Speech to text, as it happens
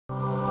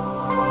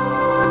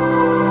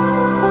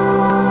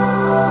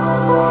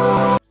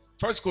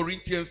1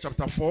 Corinthians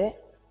chapter 4,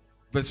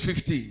 verse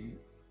 15.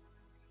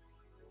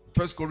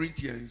 1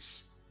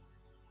 Corinthians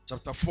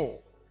chapter 4,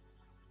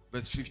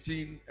 verse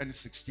 15 and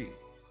 16.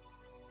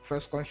 1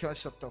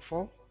 Corinthians chapter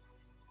 4,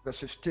 verse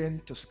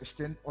 15 to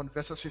 16. On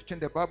verses 15,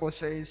 the Bible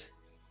says,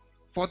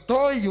 "For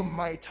though you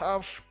might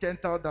have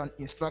 10,000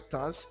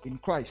 instructors in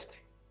Christ,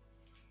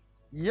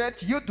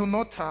 yet you do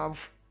not have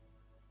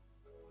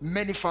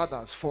many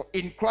fathers. For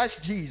in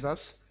Christ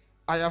Jesus,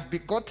 I have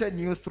begotten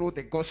you through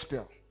the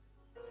gospel."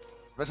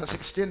 Verse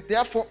 16,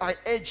 "Therefore I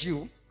urge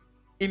you,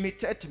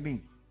 imitate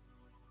me.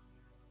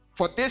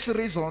 For this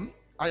reason,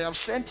 I have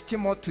sent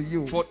Timothy to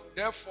you." For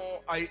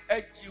therefore I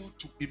urge you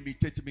to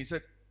imitate me. He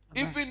said,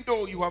 even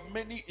though you have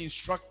many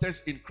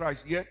instructors in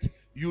Christ, yet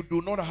you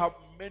do not have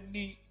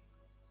many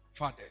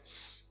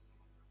fathers.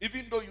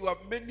 Even though you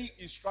have many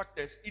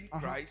instructors in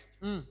Christ,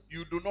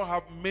 you do not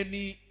have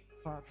many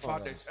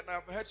fathers. And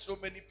I've heard so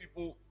many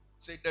people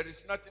say there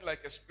is nothing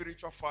like a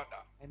spiritual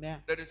father.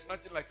 Amen. There is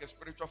nothing like a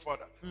spiritual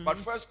father. But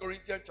 1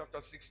 Corinthians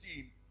chapter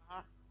 16,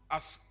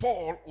 as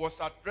Paul was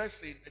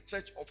addressing the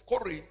church of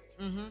Corinth,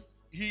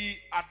 he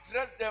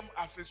addressed them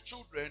as his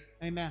children.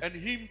 Amen. And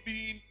him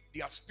being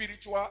their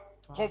spiritual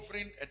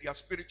covering and their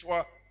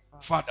spiritual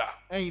father.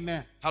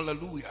 Amen.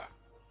 Hallelujah.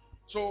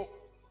 So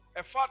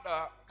a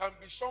father can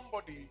be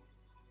somebody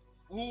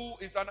who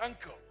is an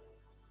uncle,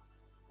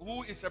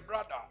 who is a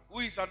brother,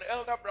 who is an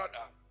elder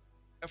brother.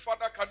 A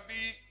father can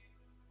be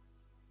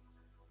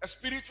a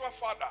spiritual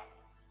father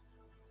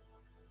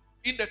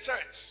in the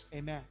church.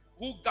 Amen.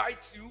 Who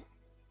guides you,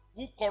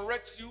 who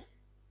corrects you,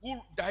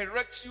 who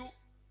directs you,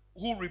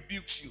 who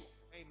rebukes you.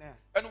 Amen.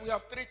 And we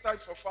have three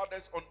types of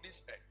fathers on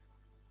this earth.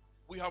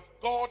 We have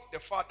God the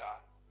Father,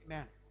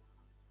 Amen,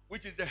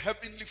 which is the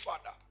heavenly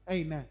Father.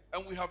 Amen.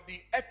 And we have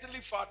the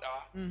earthly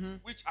Father,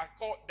 which I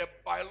call the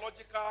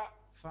biological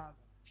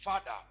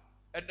Father.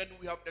 And then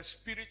we have the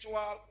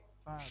spiritual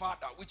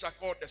Father, which I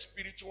call the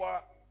spiritual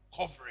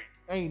covering.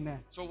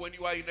 Amen. So when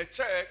you are in a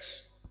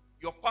church,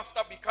 your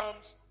pastor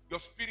becomes your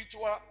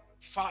spiritual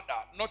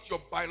father, not your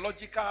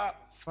biological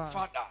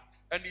father.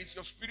 And he's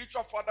your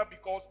spiritual father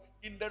because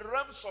in the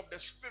realms of the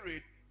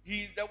spirit,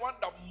 he is the one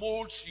that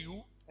molds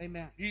you.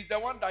 Amen. He's the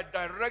one that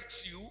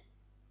directs you.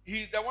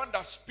 He's the one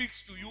that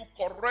speaks to you,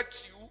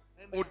 corrects you,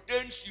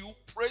 ordains you,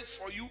 prays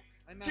for you,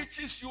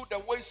 teaches you the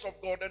ways of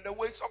God and the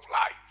ways of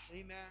life.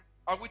 Amen.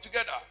 Are we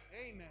together?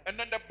 Amen. And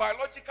then the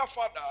biological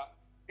father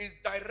is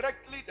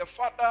directly the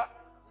father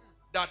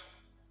that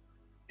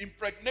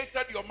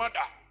impregnated your mother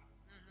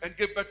and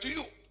gave birth to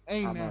you.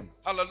 Amen.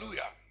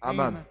 Hallelujah.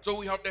 Amen. So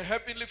we have the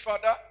heavenly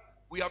father,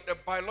 we have the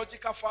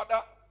biological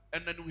father,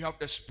 and then we have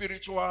the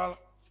spiritual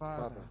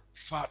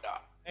father.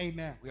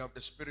 Amen. We have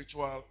the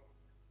spiritual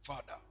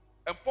father.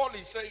 And Paul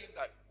is saying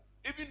that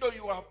even though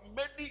you have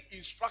many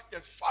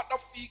instructors, father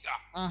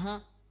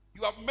figure,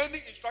 you have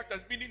many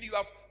instructors, meaning you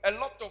have a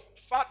lot of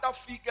father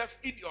figures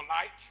in your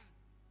life,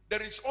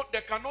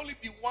 there can only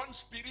be one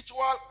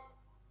spiritual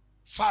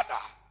father.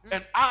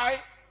 And I,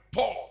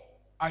 Paul,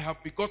 I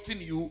have begotten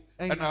you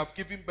and I have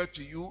given birth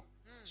to you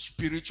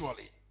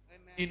spiritually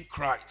in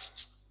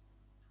Christ.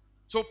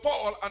 So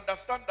Paul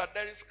understands that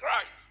there is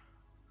Christ,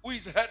 who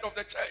is head of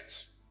the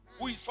church,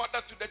 who is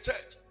father to the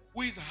church,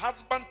 who is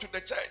husband to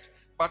the church.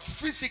 But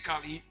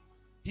physically,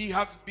 he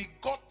has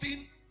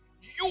begotten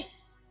you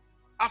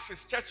as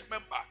his church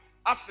member,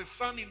 as his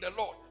son in the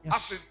Lord,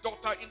 as his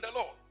daughter in the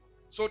Lord.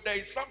 So there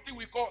is something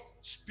we call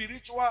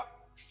spiritual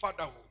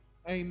fatherhood.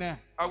 Amen.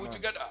 Are we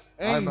together?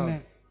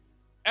 Amen.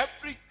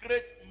 Every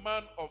great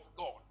man of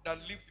God that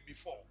lived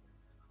before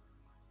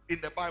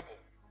in the Bible,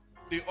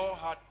 they all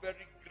had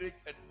very great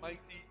and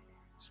mighty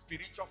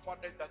spiritual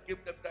fathers that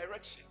gave them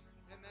direction,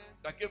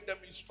 that gave them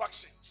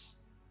instructions.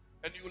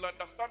 And you will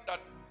understand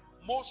that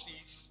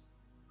Moses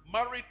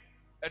married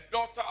a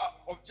daughter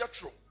of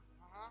Jethro,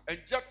 and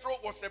Jethro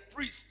was a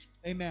priest.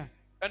 Amen.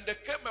 And there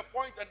came a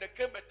point and there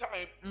came a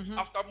time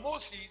after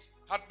Moses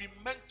had been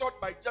mentored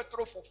by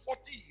Jethro for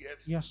 40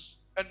 years, Yes.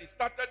 and he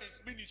started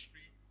his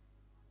ministry.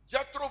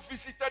 Jethro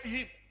visited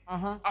him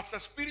as a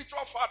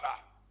spiritual father,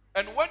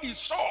 and when he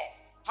saw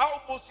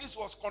how Moses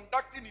was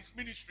conducting his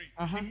ministry,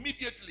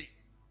 immediately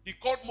he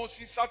called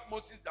Moses, sat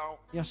Moses down,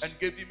 and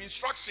gave him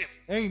instruction.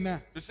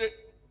 Amen. To say,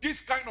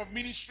 this kind of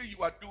ministry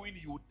you are doing,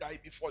 you will die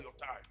before your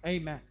time.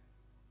 Amen.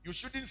 You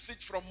shouldn't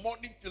sit from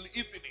morning till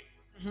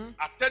evening,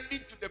 attending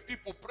to the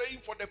people, praying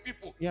for the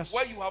people,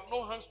 where you have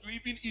no hands to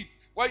even eat,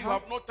 where you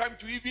have no time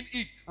to even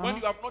eat, when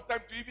you have no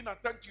time to even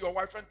attend to your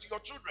wife and to your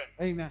children.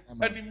 Amen.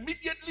 And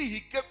immediately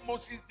he gave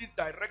Moses this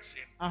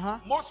direction.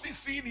 Moses,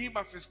 seeing him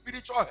as a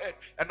spiritual head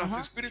and as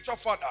a spiritual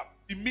father,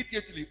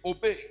 immediately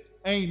obeyed.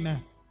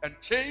 Amen. And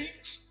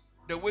changed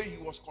the way he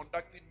was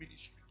conducting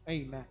ministry.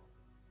 Amen.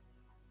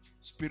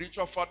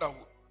 Spiritual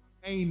fatherhood,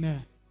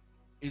 Amen,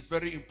 is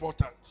very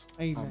important.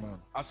 Amen.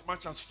 As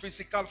much as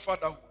physical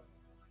fatherhood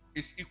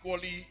is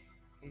equally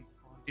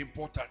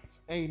important.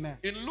 Amen.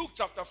 In Luke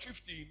chapter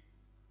 15,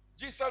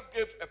 Jesus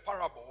gave a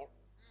parable,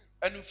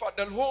 and in fact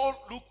the whole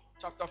Luke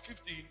chapter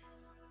 15,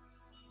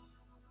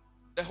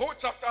 the whole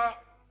chapter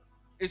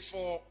is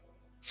for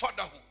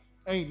fatherhood.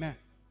 Amen.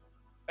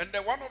 And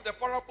then one of the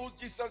parables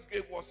Jesus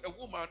gave was a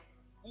woman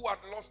who had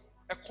lost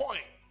a coin.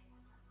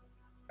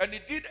 And he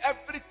did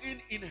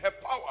everything in her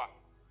power.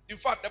 In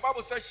fact, the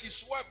Bible says she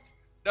swept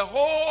the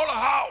whole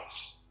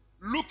house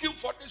looking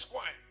for this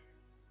coin.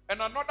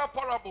 And another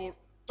parable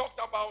talked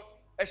about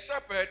a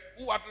shepherd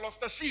who had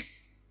lost a sheep.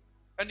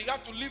 And he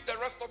had to leave the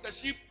rest of the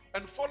sheep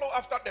and follow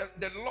after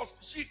the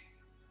lost sheep.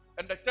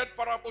 And the third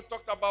parable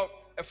talked about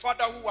a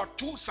father who had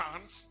 2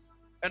 sons.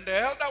 And the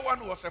elder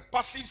one was a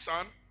passive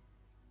son.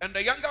 And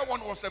the younger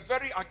one was a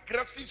very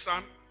aggressive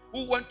son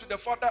who went to the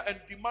father and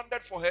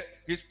demanded for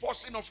his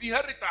portion of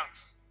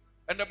inheritance.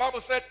 And the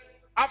Bible said,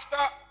 after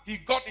he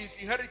got his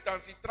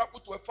inheritance, he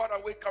traveled to a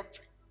faraway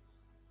country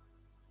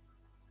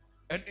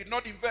and did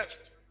not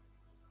invest.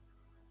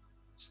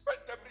 Spent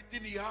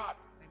everything he had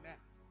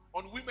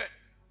on women,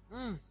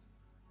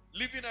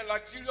 living a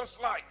luxurious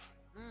life,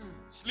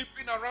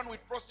 sleeping around with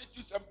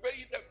prostitutes and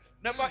paying them.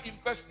 Never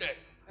invested,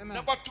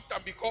 never took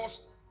them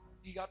because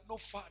he had no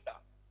father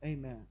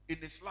in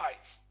his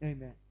life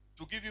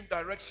to give him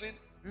direction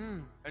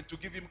and to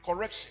give him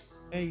correction.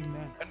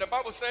 And the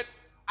Bible said,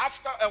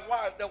 after a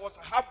while there was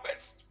a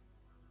harvest.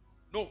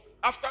 No,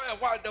 after a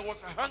while there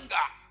was a hunger.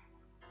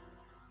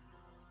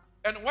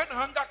 And when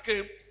hunger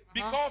came,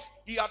 because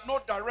he had no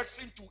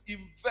direction to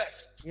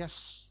invest,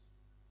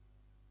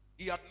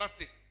 he had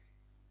nothing.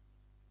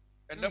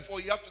 And therefore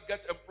he had to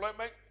get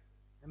employment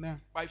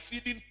by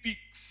feeding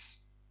pigs.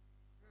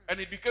 And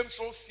it became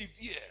so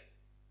severe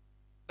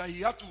that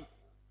he had to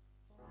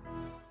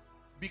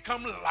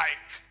become like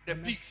the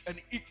pigs and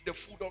eat the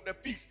food of the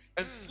pigs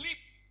and sleep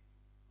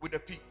with the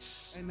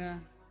pigs.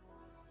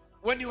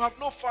 When you have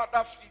no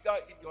father figure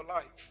in your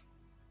life,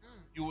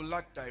 you will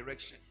lack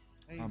direction.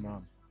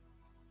 Amen.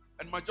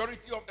 And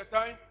majority of the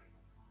time,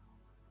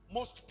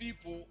 most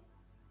people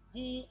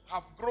who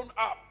have grown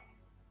up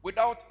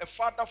without a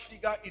father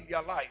figure in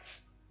their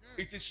life,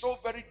 it is so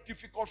very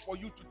difficult for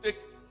you to take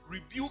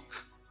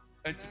rebuke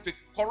and to take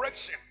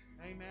correction.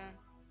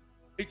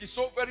 It is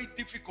so very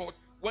difficult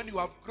when you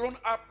have grown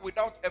up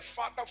without a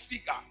father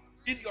figure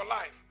in your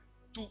life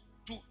to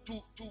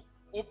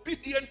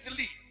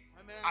obediently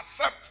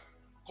accept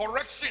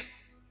correction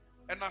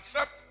and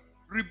accept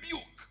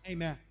rebuke.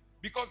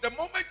 Because the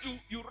moment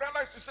you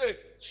realize to say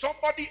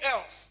somebody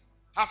else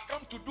has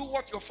come to do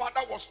what your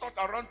father was not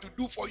around to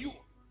do for you,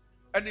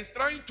 and is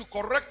trying to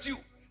correct you,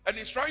 and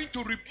is trying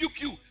to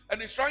rebuke you,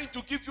 and is trying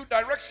to give you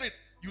direction,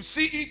 you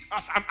see it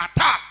as an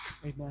attack.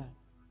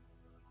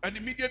 And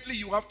immediately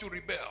you have to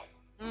rebel.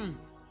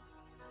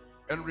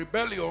 And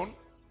rebellion,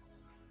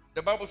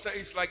 the Bible says,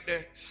 is like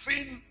the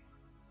sin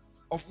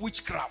of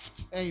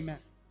witchcraft.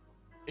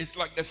 It's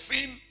like the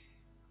sin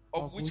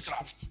of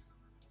witchcraft.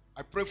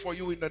 I pray for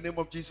you in the name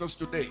of Jesus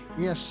today.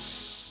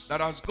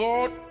 That as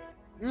God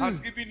has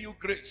given you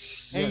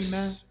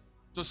grace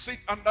to sit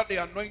under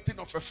the anointing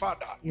of a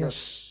father,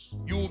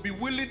 you will be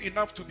willing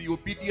enough to be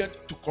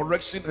obedient to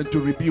correction and to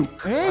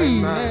rebuke.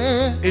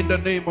 In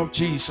the name of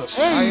Jesus.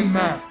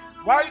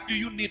 Why do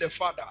you need a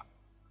father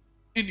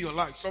in your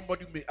life?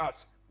 Somebody may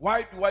ask,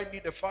 why do I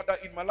need a father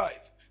in my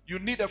life? You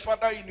need a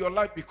father in your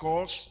life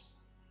because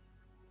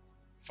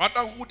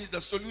fatherhood is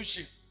the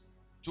solution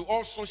to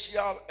all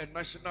social and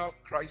national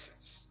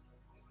crises.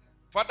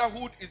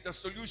 Fatherhood is the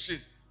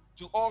solution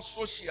to all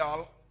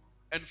social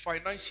and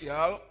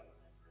financial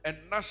and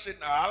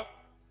national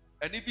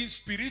and even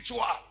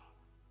spiritual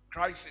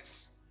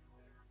crisis.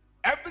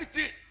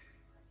 Everything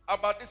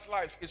about this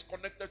life is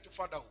connected to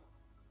fatherhood.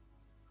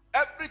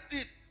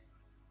 Everything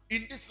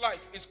in this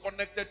life is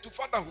connected to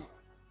fatherhood.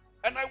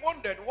 And I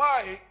wondered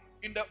why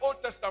in the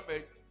Old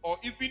Testament or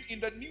even in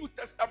the New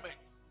Testament,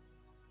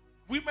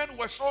 women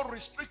were so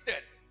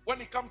restricted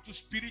when it comes to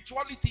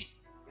spirituality,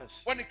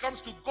 when it comes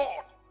to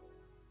God,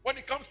 when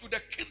it comes to the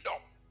kingdom.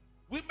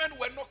 Women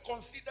were not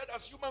considered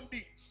as human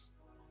beings.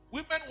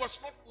 Women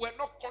were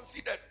not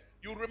considered.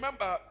 You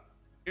remember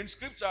in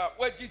scripture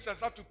where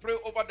Jesus had to pray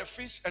over the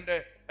fish and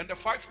the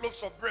 5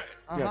 loaves of bread.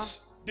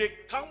 They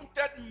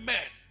counted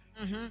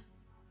men.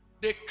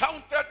 They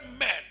counted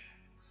men.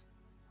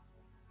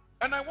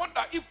 And I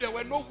wonder if there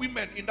were no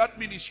women in that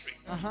ministry.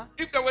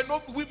 If there were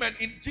no women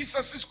in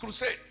Jesus'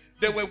 crusade.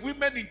 There were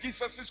women in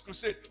Jesus'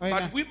 crusade.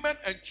 But women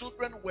and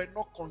children were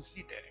not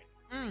considered.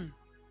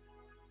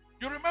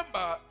 You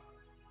remember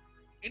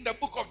in the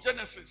book of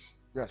Genesis,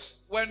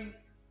 when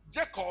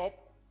Jacob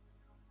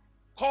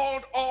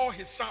called all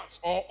his sons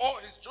or all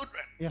his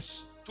children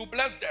to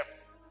bless them.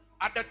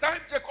 At the time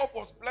Jacob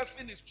was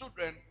blessing his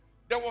children,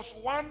 there was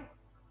one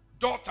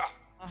daughter.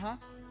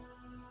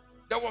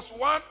 There was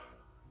one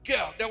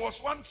girl. There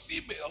was one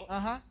female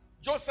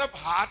Joseph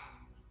had.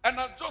 And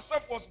as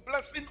Joseph was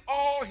blessing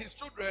all his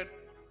children,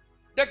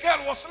 the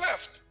girl was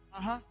left.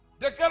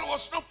 The girl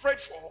was not prayed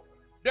for.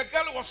 The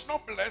girl was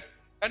not blessed.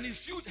 And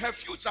her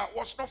future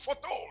was not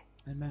foretold.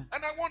 And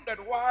I wondered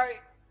why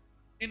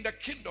in the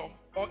kingdom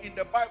or in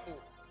the Bible,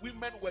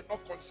 women were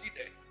not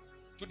considered.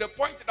 To the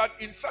point that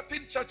in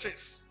certain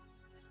churches,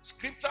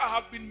 scripture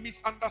has been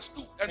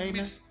misunderstood and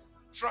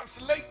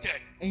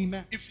mistranslated.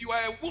 If you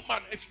are a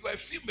woman, if you are a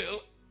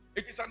female,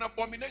 It is an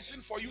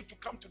abomination for you to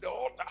come to the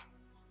altar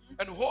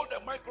and hold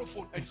a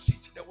microphone and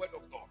teach the word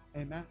of God.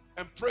 Amen.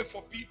 And pray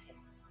for people.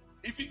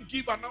 Even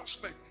give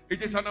announcement.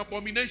 It is an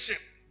abomination.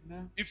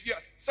 Amen. If you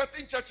are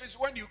certain churches,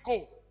 when you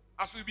go,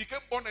 as we became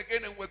born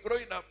again and we're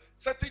growing up,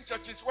 certain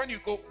churches, when you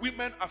go,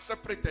 women are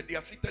separated. They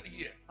are seated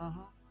here.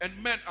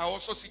 And men are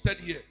also seated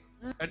here.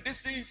 And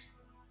these things,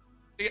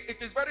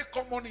 it is very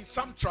common in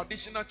some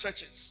traditional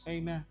churches.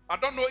 Amen. I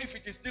don't know if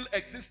it is still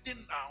existing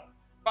now,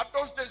 but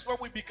those days when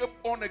we became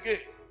born again,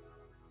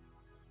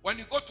 when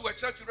you go to a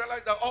church, you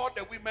realize that all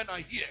the women are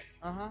here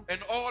and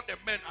all the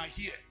men are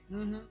here.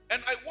 And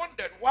I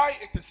wondered why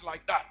it is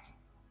like that.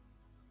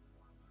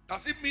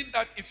 Does it mean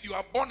that if you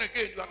are born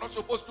again, you are not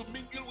supposed to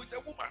mingle with a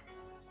woman?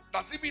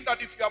 Does it mean that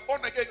if you are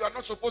born again, you are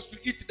not supposed to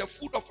eat the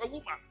food of a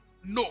woman?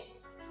 No.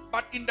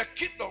 But in the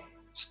kingdom,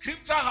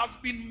 scripture has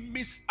been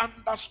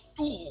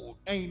misunderstood.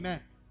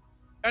 Amen.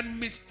 And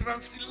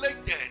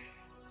mistranslated.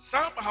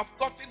 Some have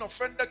gotten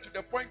offended to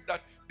the point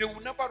that they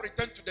will never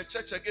return to the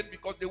church again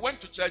because they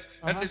went to church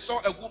and they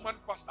saw a woman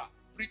pastor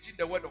preaching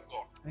the word of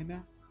God.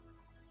 Amen.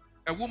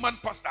 A woman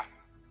pastor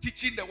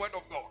teaching the word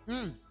of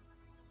God.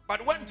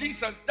 But when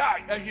Jesus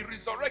died and he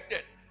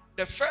resurrected,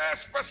 the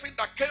first person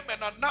that came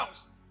and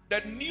announced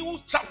the new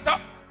chapter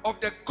of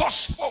the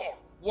gospel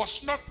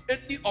was not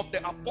any of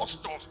the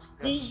apostles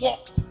who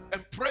walked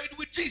and prayed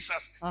with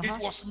Jesus. It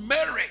was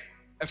Mary,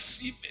 a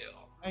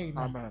female. Amen.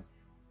 Amen.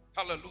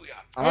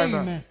 Hallelujah.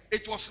 Amen.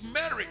 It was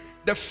Mary,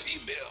 the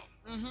female.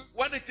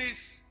 When it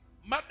is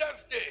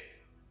Mother's Day,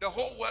 the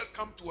whole world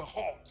come to a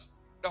halt.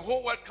 The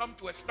whole world come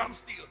to a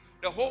standstill.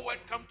 The whole world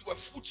come to a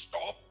full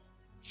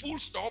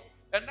stop.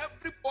 And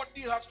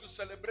everybody has to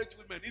celebrate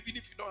women, even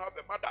if you don't have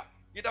a mother,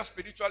 either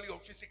spiritually or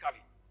physically.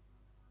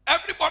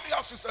 Everybody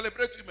has to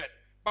celebrate women.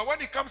 But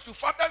when it comes to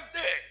Father's Day,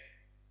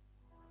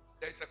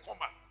 there is a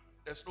comma.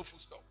 There's no full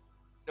stop.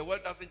 The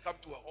world doesn't come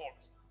to a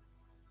halt.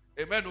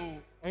 Amen.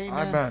 Oh.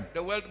 Amen.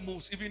 The world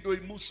moves, even though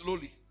it moves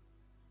slowly.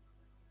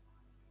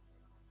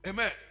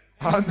 Amen.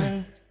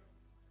 Amen.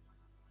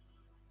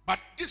 But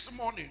this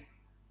morning,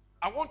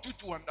 I want you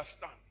to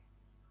understand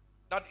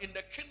that in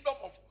the kingdom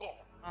of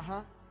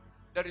God,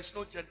 there is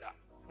no gender.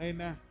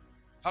 Amen.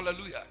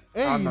 Hallelujah.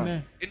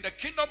 Amen. In the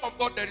kingdom of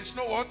God, there is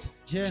no what?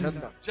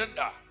 Gender.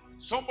 Gender.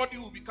 Somebody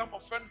will become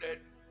offended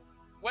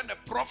when a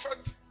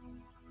prophet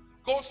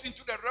goes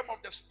into the realm of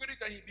the spirit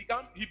and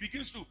he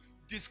begins to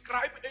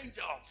describe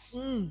angels.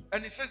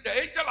 And he says the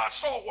angel I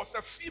saw was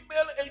a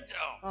female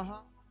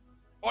angel.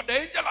 Or the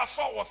angel I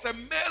saw was a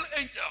male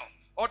angel.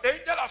 Or the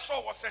angel I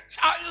saw was a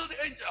child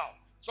angel.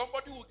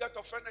 Somebody will get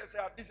offended and say,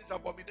 this is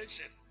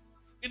abomination.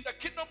 In the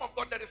kingdom of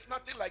God, there is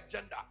nothing like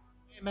gender.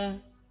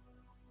 Amen.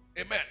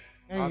 Amen.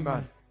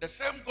 Amen. The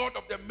same God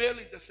of the male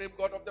is the same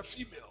God of the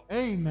female.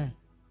 Amen.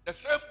 The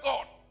same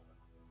God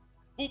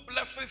who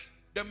blesses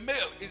the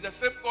male is the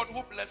same God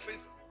who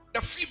blesses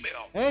the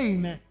female.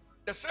 Amen.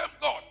 The same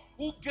God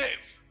who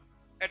gave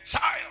a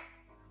child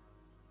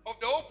of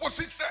the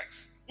opposite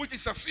sex, which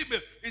is a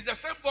female, is the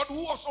same God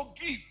who also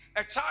gives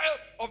a child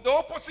of the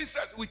opposite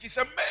sex, which is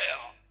a male.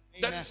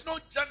 Amen. There is no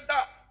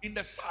gender in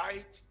the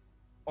sight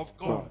of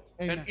God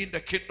and in the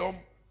kingdom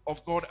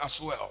of God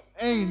as well.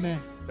 Amen.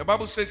 The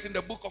Bible says in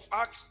the book of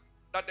Acts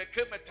that there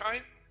came a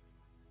time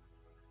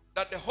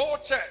that the whole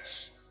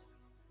church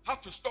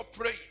had to stop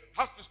praying,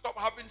 has to stop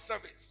having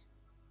service.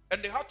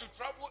 And they had to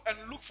travel and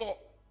look for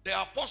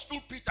the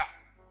apostle Peter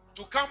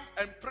to come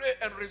and pray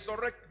and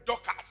resurrect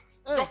Dorcas.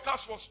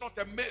 Dorcas was not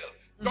a male.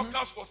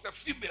 Dorcas was a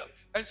female.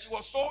 And she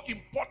was so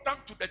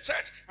important to the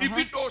church,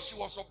 even though she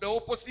was of the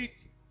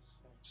opposite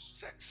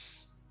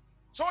sex.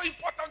 So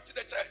important to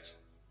the church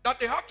that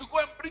they had to go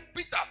and bring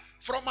Peter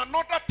from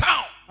another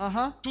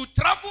town to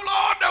travel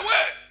all the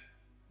way.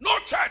 No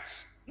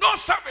church, no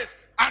service,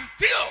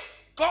 until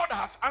God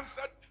has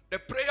answered the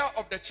prayer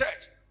of the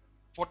church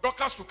for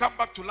Dorcas to come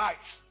back to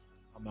life.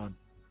 Amen.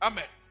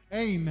 Amen.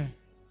 Amen.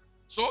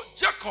 So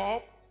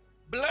Jacob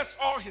blessed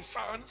all his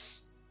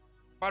sons,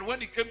 but when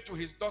he came to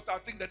his daughter, I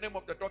think the name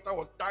of the daughter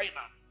was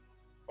Dinah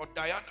or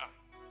Diana.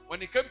 When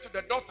he came to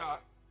the daughter,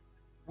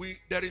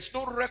 there is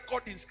no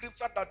record in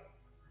scripture that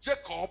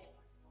Jacob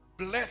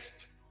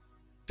blessed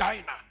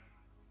Dinah,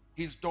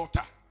 his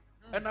daughter.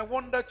 And I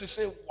wanted to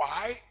say,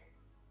 why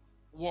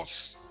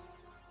was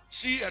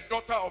she a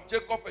daughter of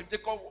Jacob and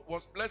Jacob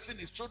was blessing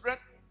his children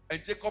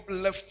and Jacob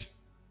left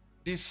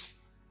this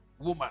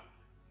woman?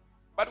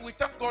 But we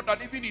thank God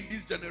that even in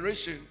this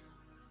generation,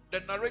 the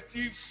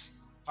narratives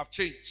have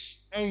changed.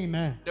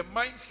 Amen. The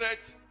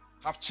mindset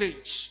have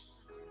changed.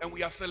 And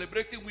we are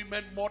celebrating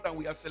women more than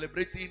we are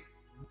celebrating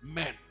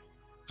men.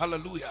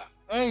 Hallelujah.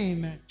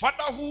 Amen.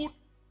 Fatherhood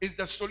is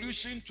the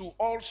solution to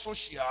all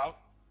social,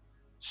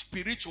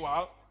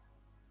 spiritual,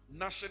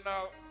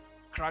 national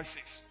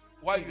crisis.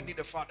 Why you need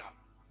a father?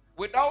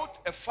 Without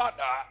a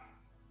father,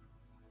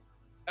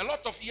 a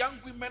lot of young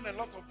women, a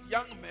lot of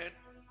young men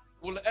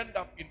will end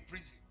up in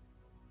prison.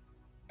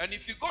 And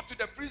if you go to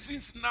the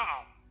prisons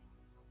now,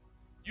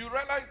 you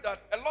realize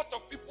that a lot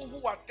of people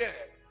who are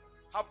there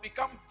have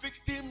become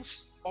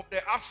victims of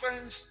the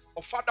absence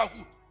of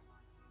fatherhood.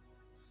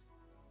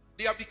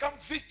 They have become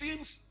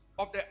victims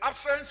of the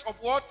absence of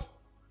what?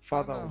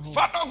 Fatherhood.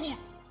 Fatherhood.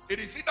 It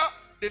is either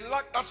they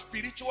lack that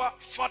spiritual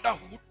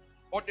fatherhood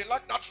or they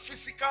lack that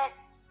physical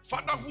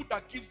fatherhood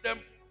that gives them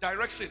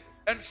direction.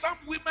 And some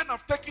women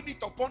have taken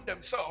it upon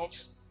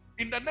themselves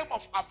in the name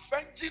of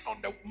avenging on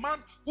the man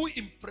who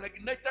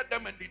impregnated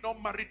them and did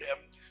not marry them.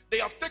 They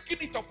have taken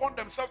it upon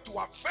themselves to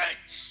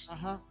avenge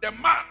the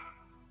man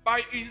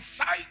by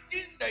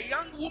inciting the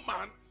young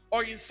woman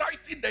or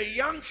inciting the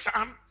young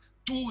son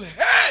to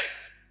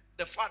hate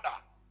the father.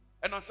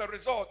 And as a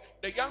result,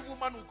 the young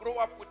woman will grow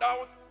up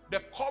without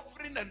the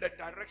covering and the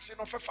direction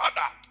of a father.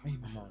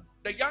 Amen.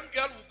 The young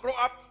girl will grow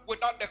up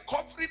without the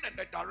covering and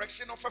the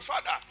direction of a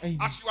father. Amen.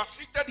 As you are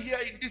seated here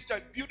in this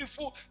church,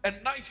 beautiful and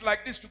nice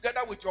like this,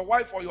 together with your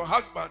wife or your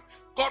husband,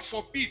 God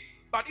forbid.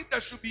 But if there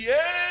should be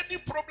any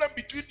problem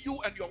between you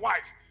and your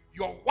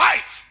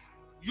wife,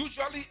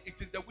 usually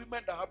it is the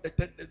women that have the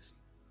tendency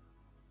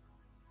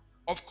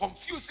of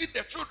confusing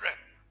the children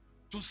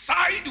to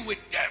side with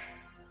them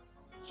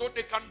so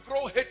they can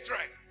grow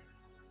hatred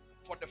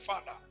for the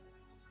father.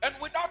 And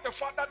without a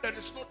father, there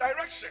is no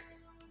direction.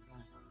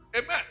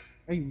 Amen.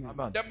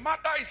 Amen. The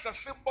mother is a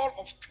symbol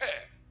of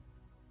care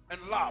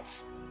and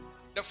love.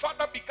 The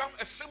father becomes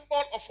a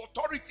symbol of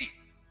authority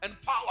and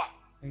power.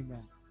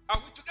 Amen.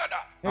 Are we together?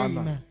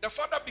 Amen. The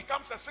father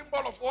becomes a symbol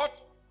of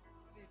what?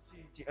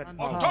 And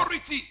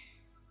Authority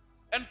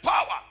and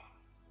power.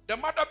 The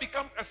mother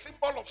becomes a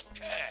symbol of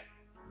care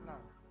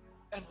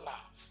and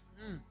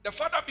love. The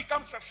father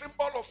becomes a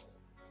symbol of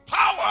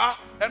power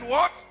and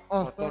what?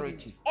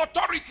 authority.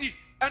 Authority.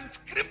 And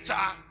scripture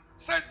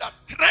says that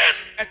train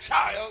a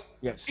child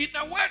Yes. in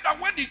a way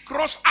that when he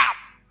grows up,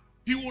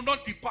 he will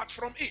not depart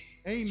from it.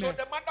 Amen. So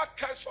the mother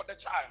cares for the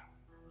child.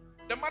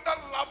 The mother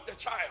loves the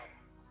child.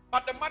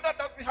 But the mother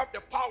doesn't have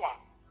the power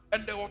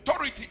and the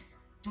authority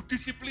to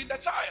discipline the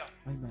child.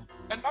 Amen.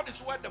 And that is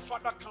where the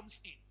father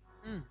comes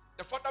in.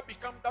 The father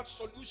becomes that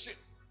solution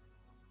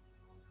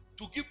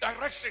to give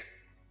direction.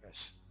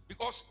 Yes.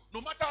 Because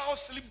no matter how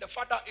slim the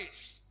father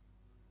is,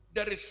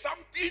 there is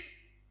something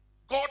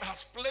God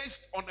has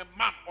placed on a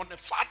man, on a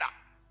father.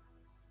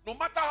 No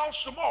matter how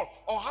small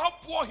or how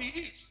poor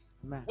he is.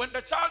 Amen. When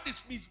the child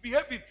is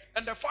misbehaving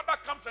and the father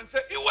comes and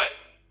says, Iwe,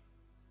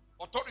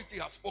 authority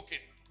has spoken.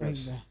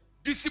 Yes. Amen.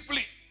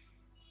 Discipline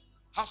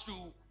has to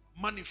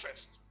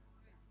manifest.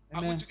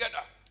 Are we Amen.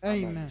 together?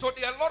 Amen. So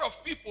there are a lot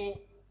of people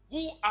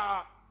who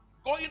are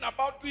going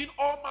about doing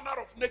all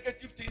manner of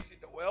negative things in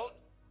the world.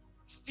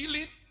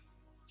 Stealing,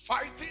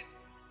 fighting,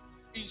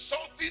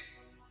 insulting,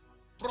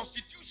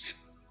 prostitution.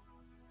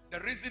 The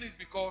reason is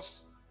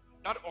because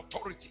that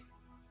authority,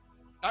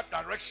 that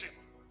direction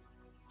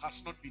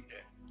has not been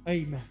there.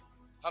 Amen.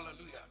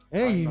 Hallelujah.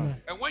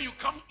 Amen. And when you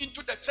come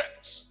into the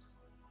church,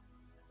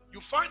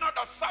 you find out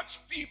that such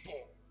people,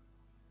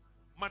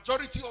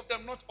 majority of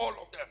them, not all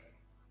of them,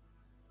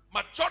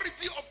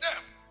 majority of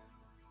them,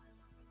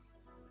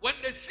 when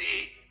they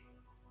see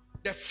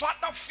the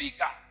father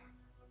figure,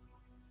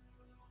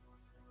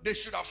 they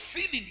should have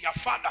seen in their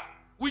father,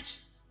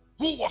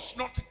 who was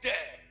not there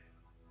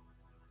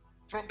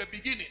from the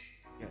beginning.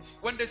 Yes.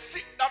 When they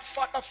see that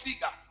father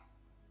figure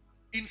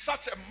in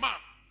such a man,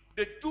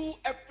 they do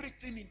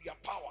everything in their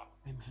power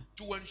Amen.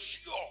 to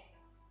ensure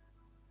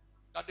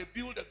that they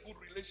build a good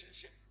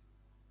relationship.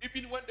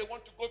 Even when they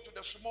want to go to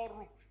the small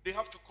room, they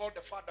have to call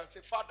the father and say,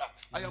 Father,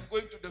 I am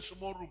going to the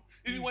small room.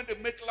 Even when they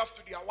make love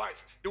to their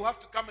wife, they will have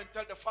to come and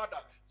tell the father,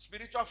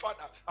 spiritual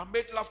father, I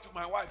made love to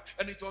my wife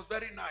and it was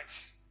very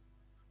nice.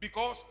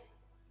 Because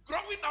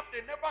growing up,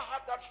 they never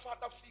had that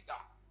father figure.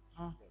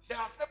 Yes. There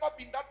has never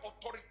been that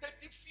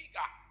authoritative figure.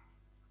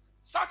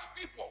 Such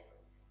people,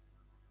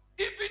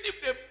 even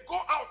if they go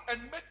out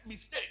and make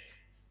mistake,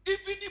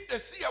 even if they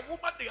see a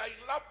woman they are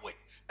in love with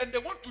and they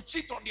want to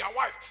cheat on their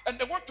wife and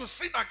they want to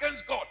sin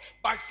against God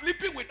by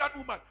sleeping with that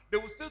woman, they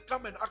will still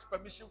come and ask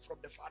permission from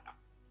the father.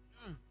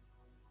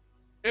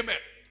 Amen.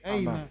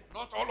 Amen.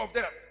 Not all of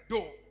them,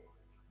 though,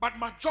 but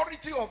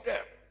majority of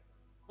them,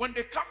 when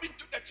they come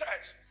into the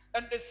church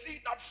and they see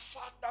that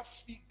father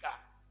figure,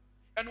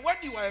 and when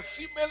you are a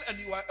female and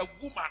you are a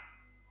woman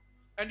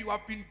and you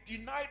have been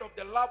denied of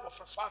the love of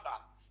a father,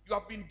 you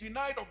have been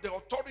denied of the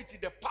authority,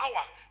 the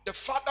power, the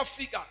father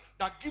figure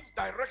that gives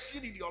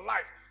direction in your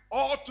life.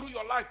 All through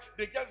your life,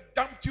 they just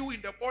dumped you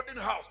in the boarding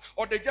house,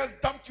 or they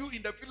just dumped you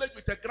in the village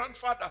with a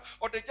grandfather,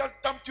 or they just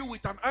dumped you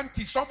with an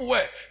auntie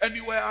somewhere and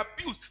you were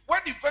abused.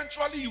 When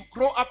eventually you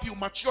grow up, you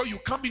mature, you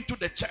come into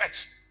the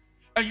church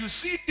and you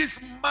see this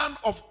man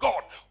of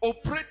God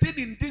operating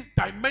in this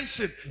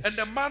dimension, and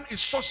the man is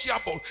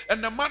sociable,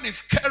 and the man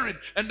is caring,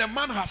 and the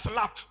man has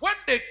love. When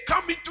they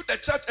come into the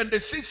church and they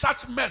see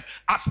such men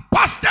as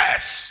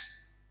pastors,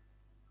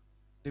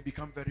 they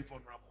become very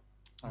vulnerable.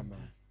 Amen.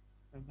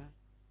 Amen.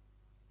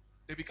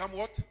 They become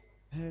what?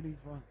 Very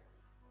fun.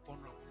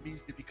 Vulnerable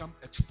means they become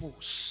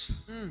exposed.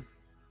 Mm.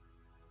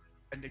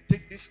 And they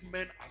take these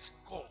men as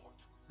God.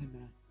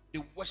 Amen.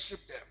 They worship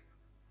them.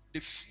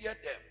 They fear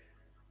them.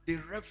 They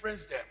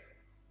reverence them.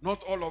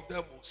 Not all of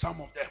them,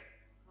 some of them.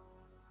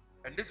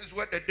 And this is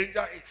where the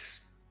danger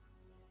is.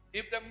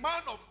 If the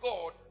man of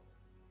God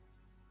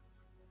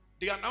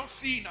They are now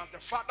seen as the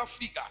father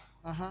figure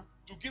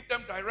to give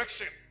them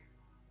direction,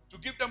 to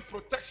give them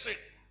protection,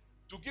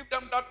 to give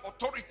them that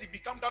authority,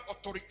 become that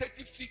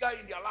authoritative figure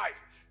in their life.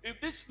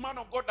 If this man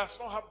of God does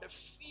not have the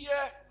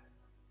fear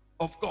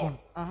of God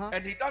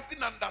and he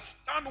doesn't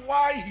understand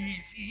why he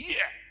is here,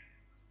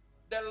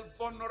 the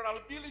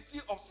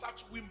vulnerability of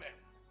such women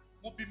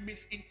will be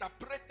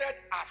misinterpreted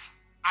as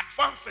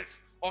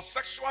advances or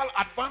sexual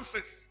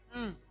advances.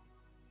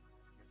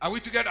 Are we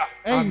together?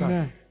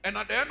 Amen. And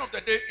at the end of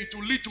the day, it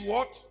will lead to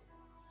what?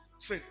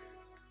 Sin.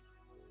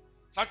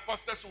 Such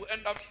pastors will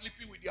end up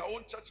sleeping with their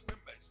own church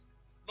members.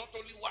 Not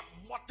only one,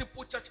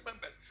 multiple church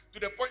members, to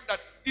the point that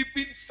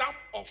even some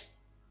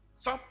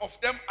of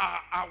them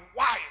are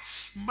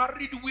wives,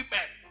 married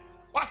women.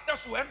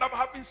 Pastors will end up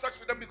having sex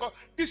with them because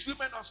these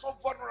women are so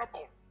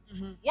vulnerable.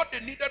 What they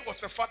needed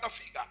was a father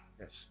figure.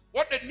 Yes.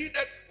 What they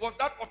needed was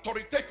that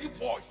authoritative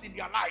voice in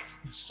their life.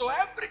 So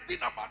everything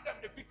about them,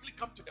 they quickly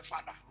come to the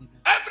father.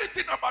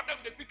 Everything about them,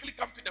 they quickly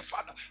come to the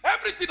father.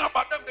 Everything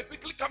about them, they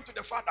quickly come to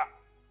the father.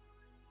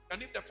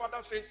 And if the father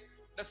says,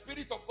 the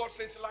Spirit of God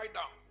says, lie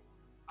down,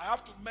 I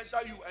have to measure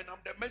you, and I'm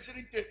the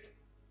measuring tape.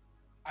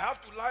 I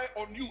have to lie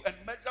on you and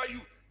measure you.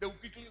 They will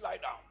quickly lie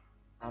down.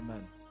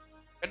 Amen.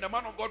 And the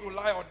man of God will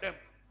lie on them,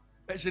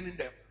 measuring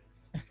them.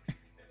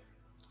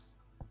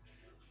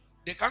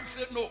 They can't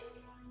say no.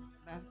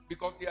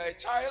 Because they are a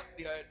child,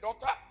 they are a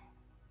daughter,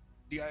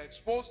 they are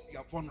exposed, they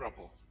are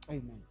vulnerable.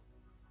 Amen.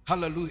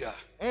 Hallelujah.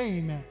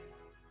 Amen.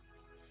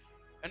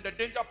 And the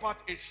danger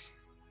part is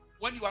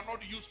when you are not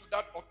used to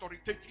that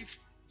authoritative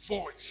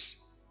voice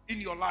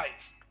in your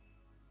life,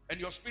 and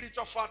your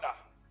spiritual father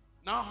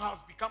now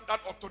has become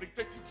that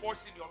authoritative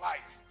voice in your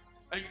life,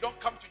 and you don't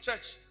come to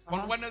church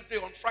on Wednesday,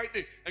 on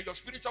Friday, and your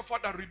spiritual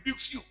father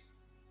rebukes you,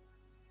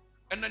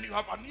 and then you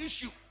have an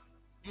issue.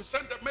 You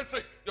send a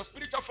message, your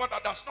spiritual father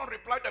does not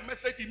reply the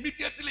message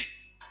immediately.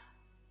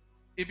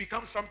 It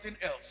becomes something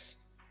else.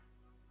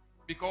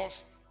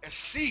 Because a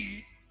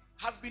seed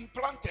has been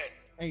planted.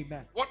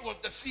 Amen. What was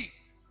the seed?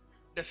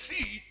 The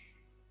seed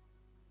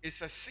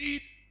is a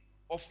seed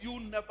of you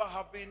never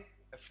having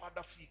a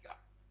father figure.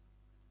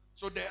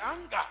 So the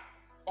anger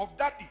of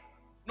daddy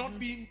not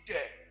being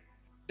there,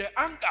 the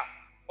anger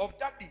of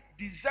daddy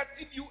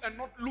deserting you and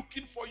not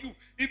looking for you,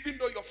 even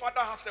though your father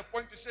has a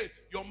point to say,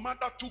 your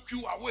mother took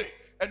you away,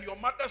 and your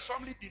mother's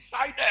family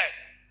decided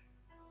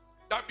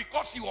that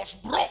because he was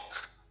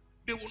broke,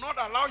 they will not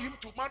allow him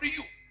to marry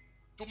you,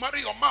 to marry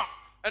your mom,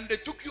 and they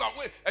took you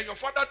away, and your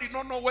father did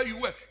not know where you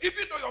were.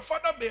 Even though your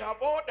father may have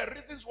all the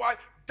reasons why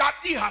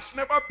daddy has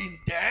never been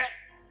there,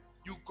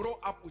 you grow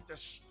up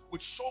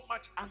with so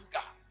much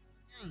anger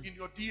in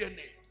your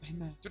DNA.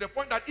 Amen. To the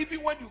point that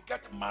even when you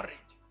get married,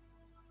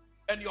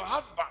 and your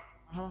husband,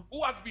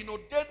 who has been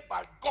ordained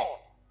by God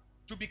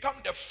to become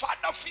the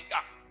father figure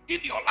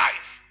in your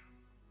life,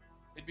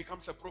 it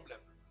becomes a problem.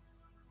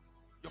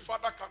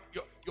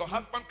 Your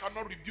husband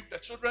cannot rebuke the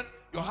children.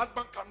 Your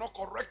husband cannot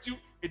correct you.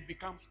 It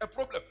becomes a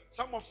problem.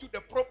 Some of you,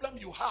 the problem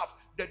you have,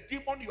 the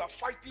demon you are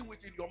fighting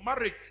with in your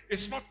marriage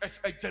is not a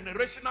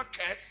generational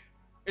curse.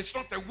 It's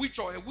not a witch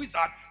or a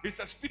wizard. It's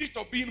a spirit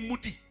of being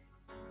moody.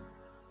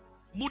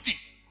 Moody.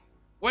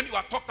 When you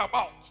are talked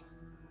about,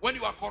 when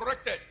you are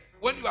corrected,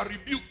 when you are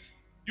rebuked,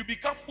 you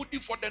become moody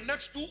for the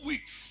next 2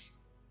 weeks.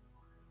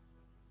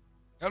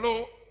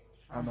 Hello?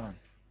 Amen.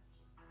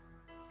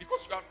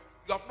 Because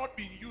you have not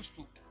been used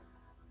to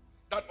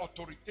that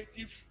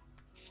authoritative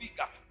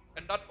figure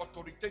and that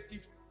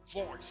authoritative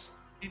voice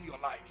in your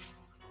life.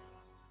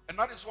 And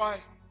that is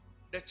why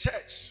the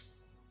church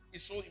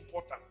is so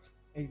important.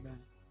 Amen.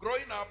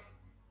 Growing up,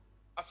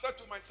 I said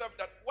to myself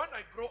that when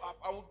I grow up,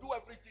 I will do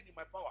everything in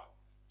my power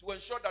to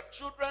ensure that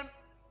children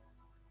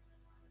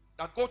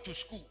that go to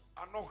school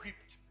are not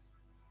whipped.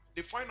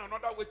 They find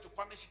another way to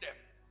punish them.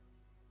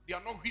 They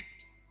are not whipped.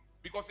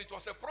 Because it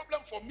was a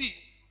problem for me,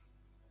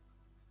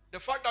 the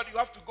fact that you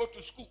have to go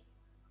to school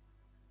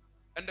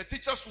and the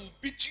teachers will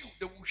beat you,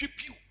 they will whip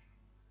you.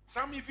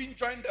 Some even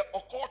join the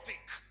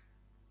occultic.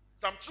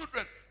 Some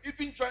children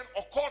even join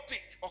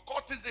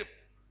occultism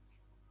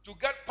to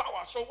get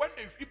power. So when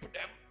they whip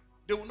them,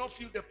 they will not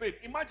feel the pain.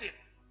 Imagine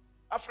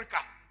Africa.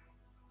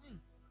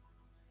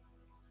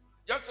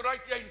 Just right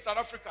here in South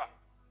Africa,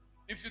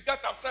 if you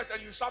get upset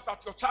and you shout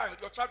at your child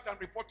can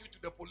report you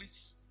to the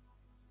police.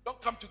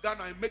 Don't come to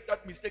Ghana and make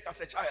that mistake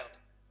as a child.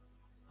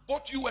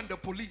 Both you and the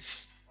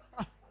police,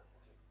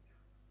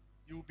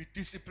 you will be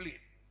disciplined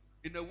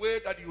in a way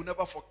that you will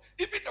never forget.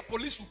 Even the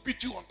police will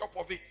beat you on top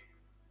of it.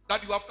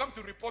 That you have come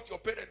to report your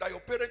parent, that your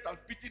parent has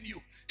beaten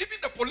you. Even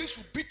the police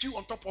will beat you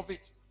on top of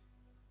it.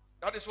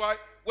 That is why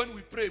when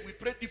we pray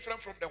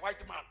different from the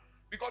white man.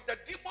 Because the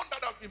demon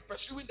that has been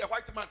pursuing the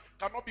white man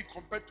cannot be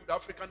compared to the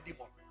African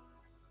demon.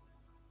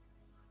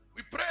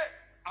 We pray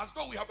as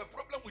though we have a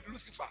problem with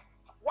Lucifer.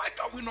 Why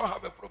can we not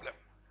have a problem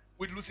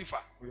with Lucifer?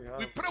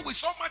 We pray with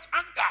so much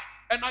anger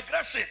and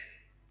aggression.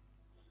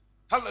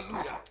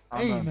 Hallelujah.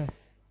 Amen.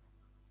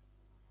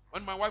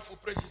 When my wife will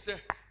pray, she say,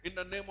 in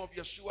the name of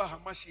Yeshua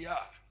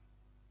HaMashiach.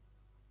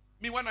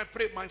 Me, when I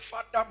pray, my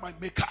Father, my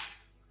Maker.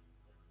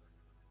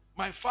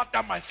 My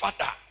Father, my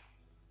Father.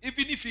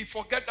 Even if he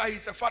forgets that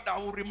he's a father, I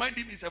will remind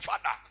him he's a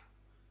father.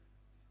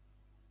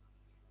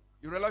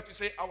 You realize to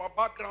say our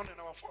background and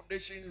our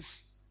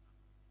foundations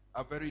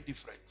are very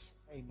different.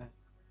 Amen.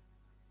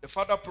 The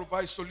father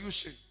provides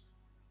solution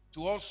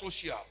to all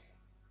social,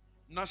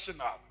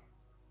 national,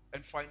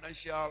 and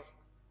financial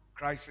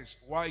crisis.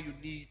 Why you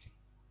need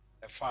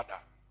a father.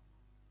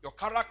 Your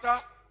character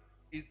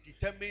is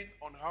determined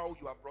on how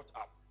you are brought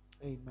up.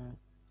 Amen.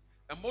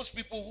 And most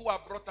people who are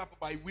brought up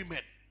by women,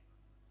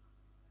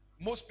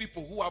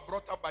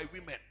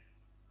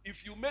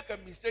 if you make a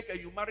mistake and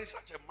you marry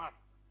such a man,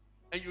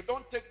 and you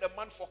don't take the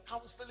man for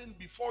counseling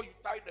before you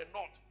tie the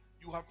knot,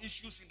 you have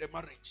issues in the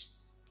marriage.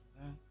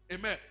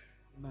 Amen.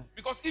 Amen.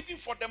 Because even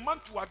for the man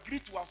to agree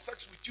to have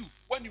sex with you,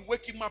 when you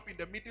wake him up in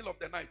the middle of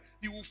the night,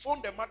 he will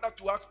phone the mother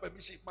to ask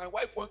permission. My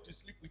wife wants to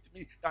sleep with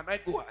me. Can I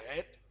go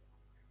ahead?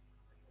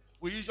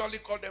 We usually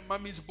call them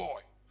mommy's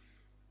boy.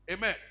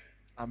 Amen.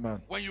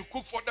 Amen. When you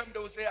cook for them, they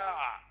will say,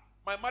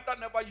 my mother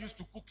never used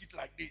to cook it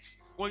like this.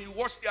 When you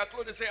wash their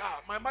clothes, they say,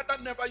 my mother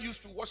never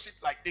used to wash it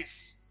like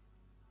this.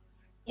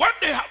 When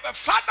they have a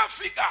father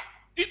figure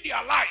in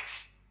their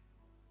life,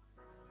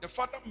 the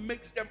father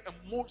makes them and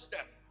molds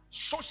them.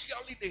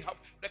 Socially, they have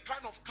the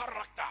kind of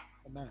character.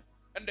 Amen.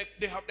 And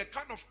they have the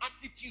kind of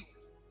attitude.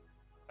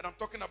 And I'm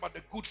talking about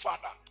the good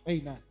father.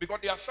 Amen. Because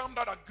there are some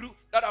that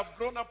have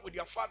grown up with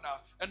their father,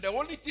 and the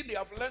only thing they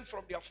have learned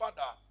from their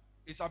father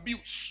is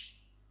abuse.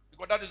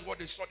 Because that is what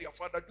they saw their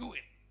father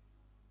doing.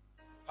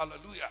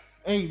 Hallelujah.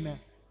 Amen.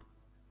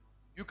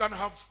 You can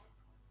have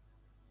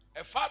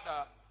a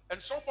father,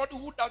 and somebody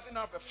who doesn't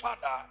have a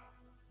father,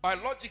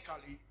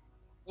 biologically,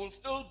 will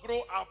still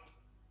grow up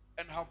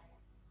and have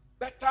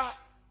better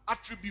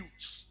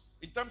attributes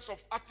in terms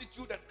of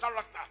attitude and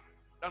character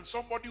than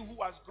somebody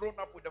who has grown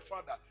up with the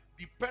father,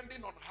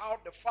 depending on how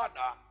the father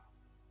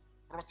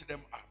brought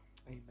them up.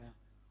 Amen.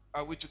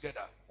 Are we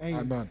together? Amen.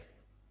 Amen.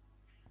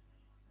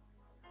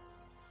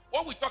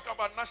 When we talk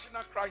about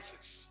national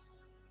crisis,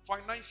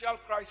 financial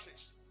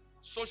crisis,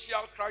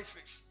 social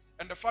crisis,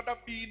 and the father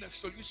being a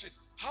solution,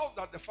 how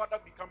does the father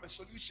become a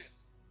solution?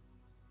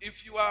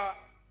 If you are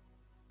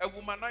a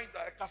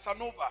womanizer, a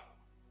Casanova,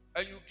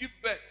 and you give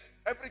birth,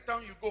 every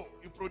time you go,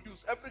 you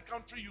produce. Every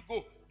country you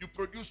go, you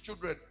produce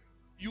children.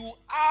 You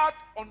add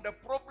on the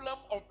problem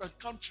of the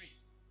country.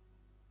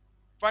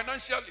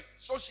 Financially,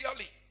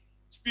 socially,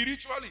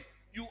 spiritually,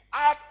 you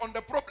add on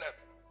the problem.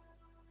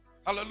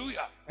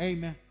 Hallelujah.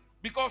 Amen.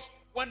 Because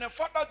when a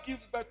father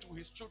gives birth to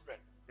his children,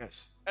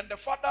 Yes. and the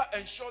father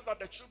ensures that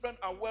the children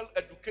are well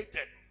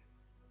educated,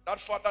 that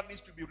father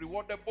needs to be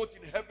rewarded both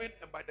in heaven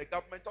and by the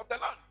government of the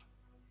land.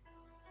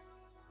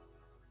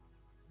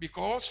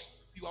 Because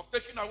you have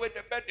taken away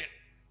the burden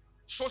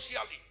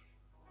socially,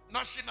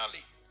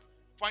 nationally,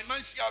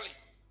 financially,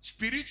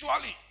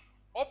 spiritually,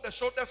 off the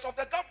shoulders of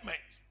the government.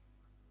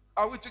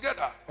 Are we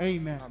together?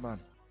 Amen. Amen.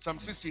 Psalm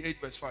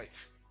 68 verse 5.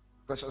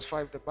 Verses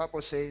 5, the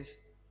Bible says,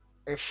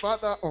 a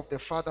father of the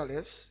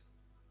fatherless,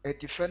 a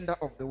defender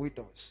of the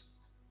widows,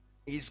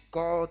 is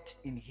God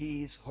in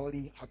his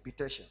holy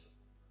habitation.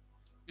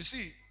 You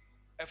see,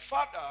 a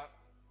father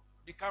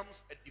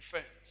becomes a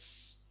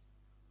defense.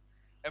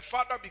 A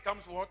father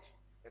becomes what?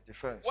 A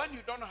defense. When you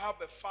don't have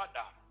a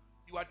father,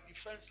 you are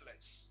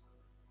defenseless.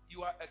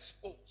 You are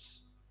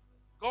exposed.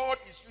 God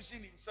is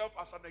using himself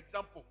as an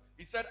example.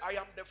 He said, I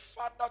am the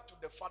father to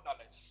the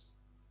fatherless,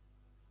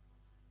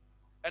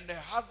 and the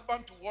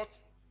husband to what?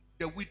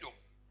 The widow.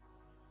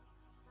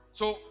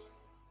 So,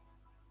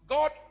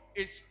 God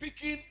is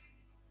speaking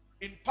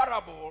in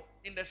parable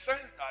in the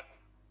sense that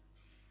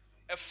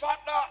a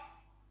father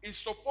is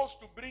supposed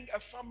to bring a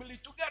family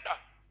together.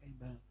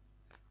 Amen.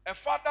 A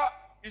father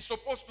is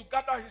supposed to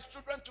gather his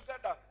children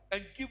together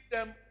and give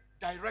them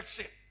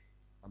direction.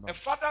 Amen. A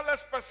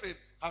fatherless person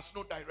has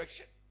no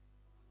direction.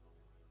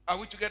 Are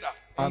we together?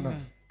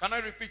 Amen. Can I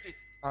repeat it?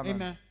 Amen.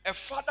 Amen. A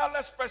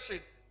fatherless person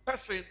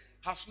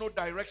has no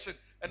direction.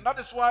 And that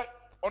is why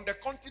on the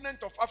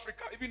continent of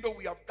Africa, even though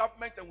we have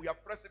government and we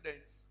have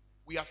presidents,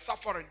 we are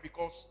suffering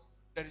because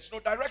there is no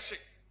direction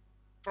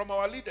from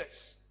our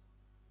leaders.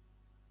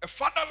 A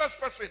fatherless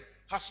person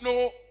has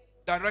no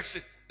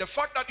direction. The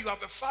fact that you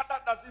have a father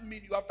doesn't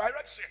mean you have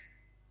direction.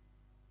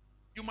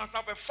 You must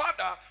have a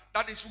father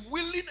that is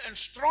willing and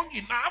strong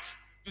enough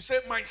to say,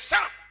 my son,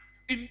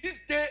 in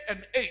this day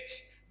and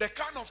age, the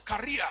kind of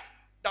career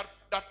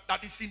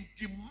that is in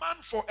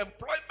demand for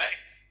employment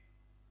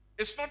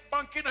is not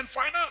banking and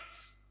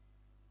finance.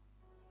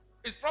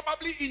 It's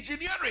probably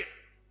engineering.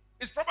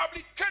 It's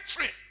probably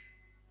catering.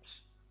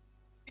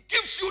 It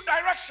gives you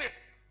direction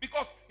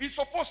because he's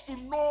supposed to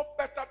know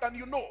better than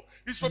you know.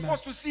 He's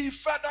supposed to see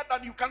further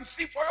than you can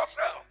see for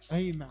yourself.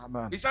 Amen.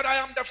 Amen. He said, I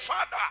am the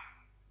father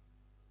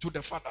to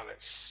the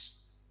fatherless.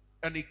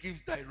 And he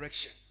gives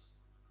direction.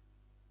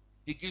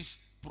 He gives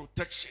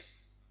protection.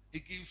 He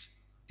gives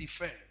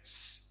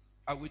defense.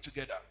 Are we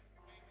together?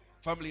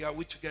 Family, are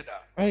we together?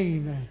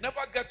 Amen.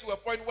 Never get to a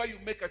point where you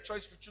make a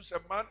choice to choose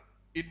a man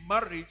in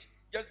marriage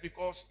just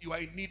because you are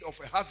in need of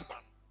a husband.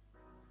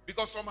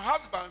 Because some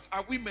husbands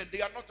are women,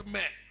 they are not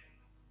men.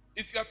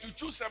 If you are to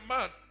choose a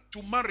man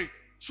to marry,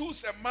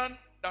 Choose a man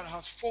that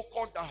has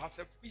focus, that has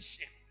a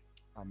vision,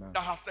 Amen.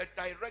 that has a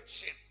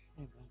direction,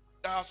 Amen.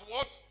 that has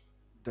what?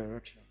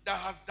 Direction. That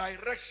has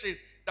direction,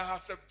 that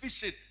has a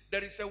vision.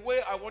 There is a way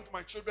I want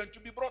my children to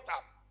be brought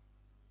up.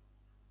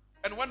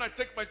 And when I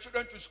take my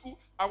children to school,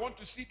 I want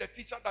to see the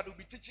teacher that will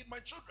be teaching my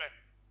children.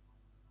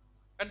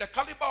 And the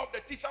caliber of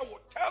the teacher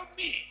will tell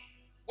me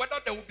whether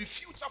there will be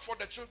future for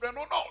the children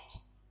or not.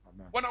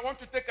 Amen. When I want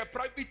to take a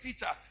private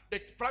teacher,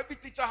 the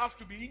private teacher has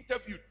to be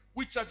interviewed.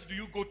 Which church do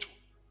you go to?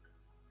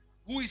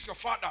 Who is your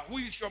father? Who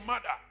is your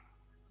mother?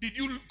 Did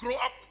you grow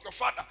up with your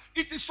father?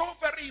 It is so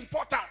very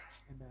important.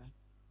 Amen.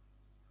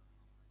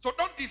 So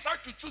don't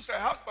decide to choose a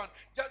husband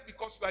just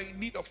because you are in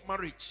need of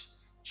marriage.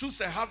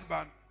 Choose a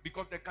husband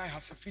because the guy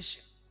has a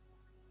vision,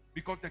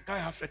 because the guy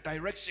has a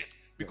direction,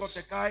 because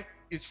Yes. the guy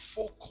is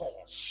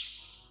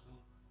focused.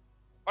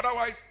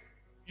 Otherwise,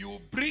 you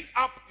bring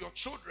up your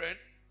children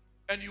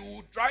and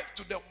you drive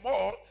to the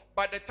mall.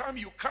 By the time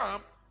you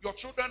come, your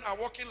children are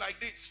walking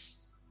like this.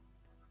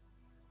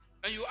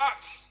 And you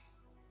ask,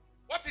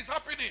 what is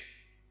happening?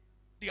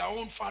 Their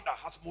own father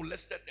has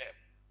molested them.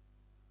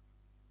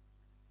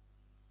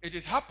 It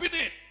is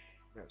happening.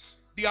 Yes.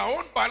 Their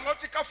own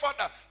biological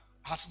father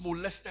has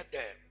molested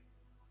them.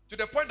 To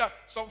the point that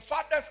some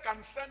fathers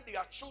can send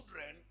their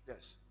children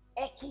Yes.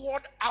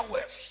 awkward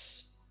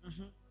hours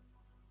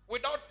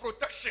without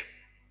protection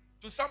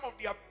to some of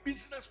their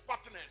business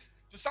partners,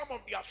 to some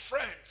of their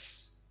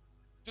friends,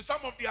 to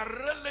some of their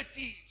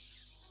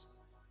relatives,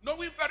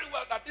 knowing very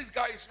well that this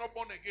guy is not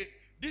born again,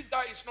 this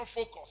guy is not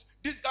focused,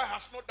 this guy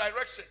has no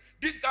direction,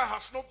 this guy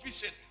has no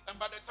vision. And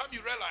by the time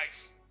you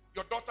realize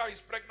your daughter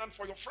is pregnant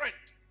for your friend,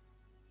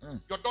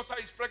 your daughter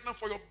is pregnant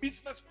for your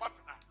business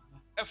partner,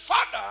 a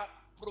father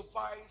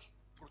provides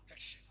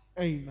protection.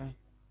 Amen.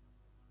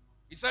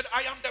 He said,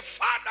 I am the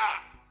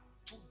father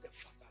to the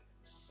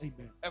fatherless.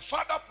 Amen. A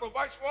father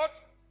provides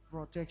what?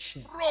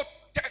 Protection.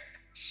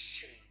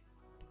 Protection.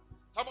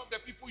 Some of the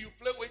people you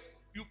play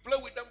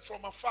with them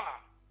from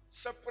afar,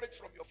 separate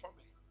from your family.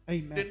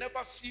 Amen. They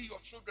never see your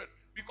children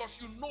because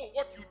you know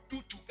what you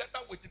do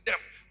together with them.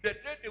 The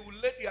day they will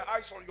lay their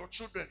eyes on your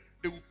children,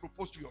 they will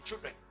propose to your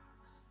children.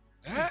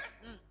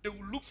 They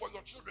will look for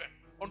your children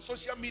on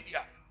social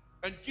media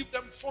and give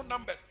them phone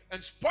numbers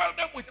and spoil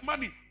them with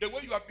money the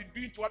way you have been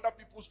doing to other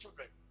people's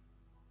children.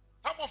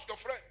 Some of your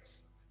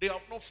friends, they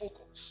have no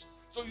focus.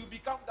 So you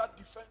become that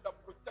defender,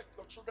 protect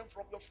your children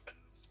from your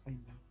friends.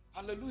 Amen.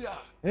 Hallelujah.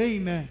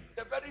 Amen.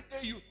 The very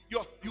day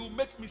you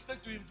make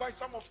mistake to invite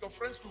some of your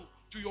friends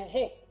to your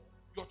home,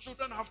 your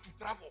children have to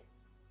travel,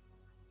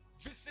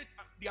 visit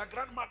their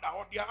grandmother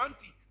or their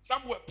auntie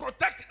somewhere,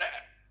 protect them.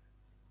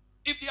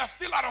 If they are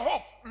still at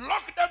home,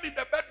 lock them in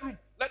the bedroom,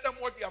 let them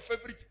watch their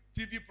favorite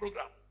TV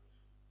program.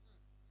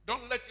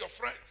 Don't let your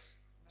friends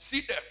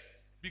see them,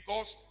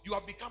 because you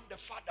have become the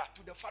father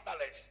to the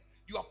fatherless.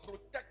 You are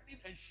protecting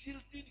and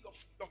shielding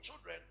your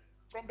children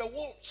from the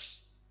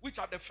wolves, which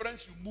are the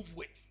friends you move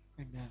with.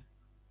 Amen.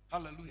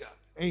 Hallelujah.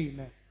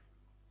 Amen.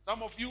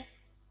 Some of you,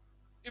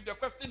 if the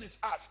question is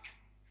asked,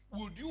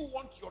 would you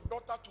want your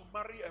daughter to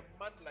marry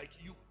a man like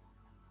you?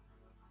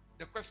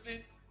 The question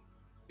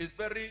is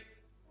very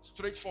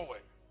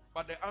straightforward,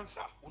 but the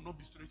answer will not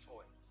be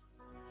straightforward.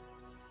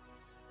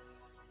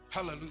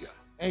 Hallelujah.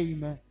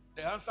 Amen.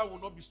 The answer will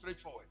not be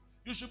straightforward.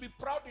 You should be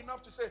proud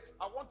enough to say,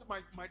 I want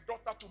my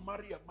daughter to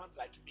marry a man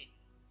like me.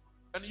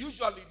 And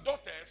usually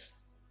daughters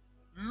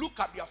look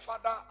at their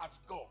father as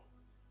God.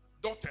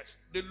 Daughters,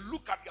 they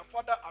look at their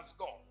father as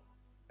God.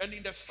 And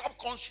in the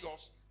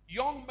subconscious,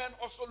 young men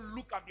also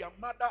look at their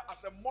mother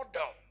as a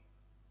model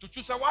to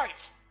choose a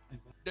wife.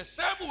 The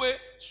same way,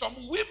 some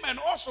women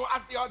also,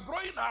 as they are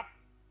growing up,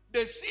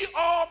 they see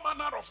all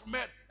manner of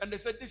men and they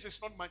say, this is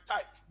not my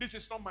type, this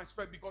is not my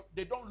spec, because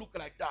they don't look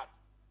like that.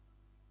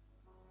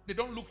 They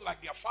don't look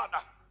like their father.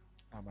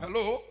 Amen.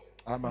 Hello?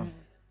 Amen.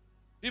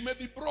 He may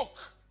be broke.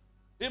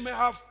 He may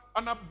have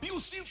an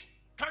abusive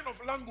kind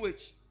of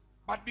language.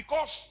 But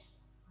because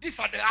these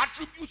are the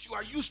attributes you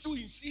are used to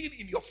in seeing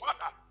in your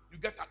father, you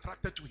get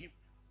attracted to him.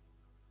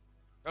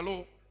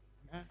 Hello?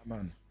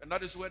 Amen. And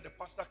that is where the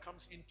pastor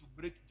comes in to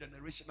break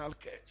generational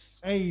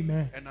curse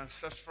Amen. and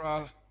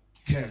ancestral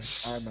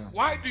curse. Amen.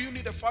 Why do you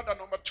need a father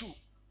number two?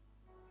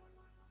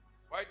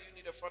 Why do you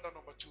need a father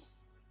number two?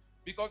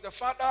 Because the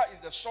father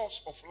is the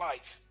source of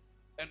life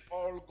and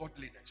all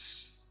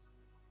godliness.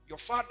 Your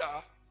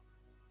father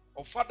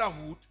or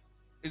fatherhood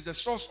is the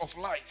source of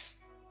life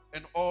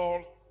and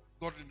all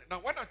godliness.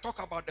 Now, when I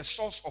talk about the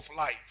source of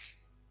life,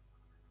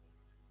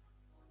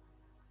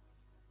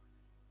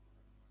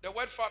 the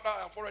word father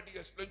I have already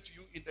explained to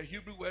you. In the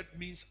Hebrew word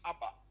means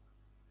Abba.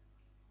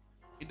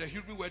 In the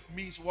Hebrew word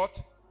means what?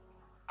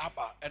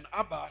 Abba. And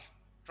Abba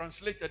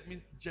translated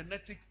means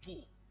genetic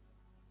pool.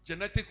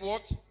 Genetic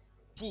what?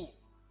 Pool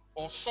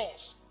or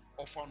source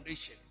or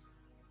foundation.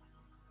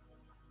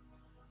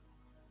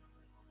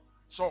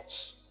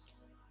 Source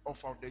or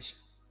foundation.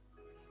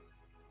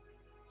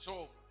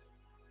 So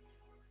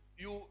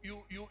you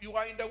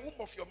are in the womb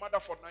of your mother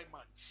for 9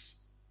 months.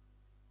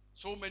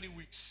 So many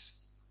weeks.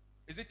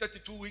 Is it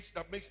 32 weeks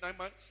that makes 9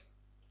 months?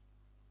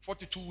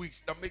 42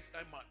 weeks, that makes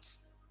 9 months.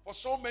 For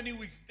so many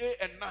weeks, day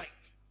and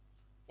night,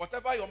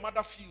 whatever your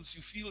mother feels,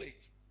 you feel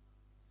it.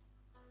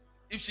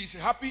 If she's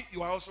happy,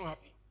 you are also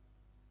happy.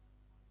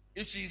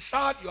 If she is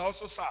sad, you are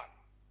also sad.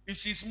 If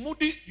she's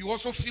moody, you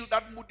also feel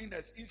that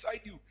moodiness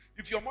inside you.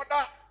 If your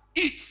mother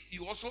eats,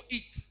 you also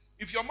eat.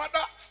 If your mother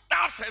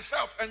starves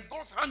herself and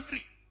goes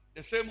hungry,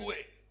 the same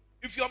way.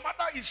 If your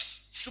mother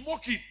is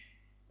smoking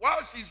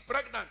while she's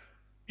pregnant,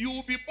 you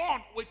will be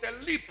born with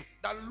a lip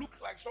that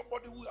looks like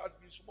somebody who has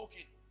been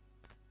smoking.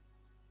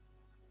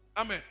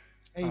 Amen.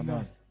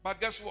 Amen. But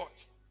guess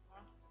what?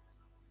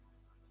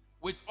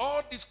 With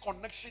all this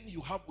connection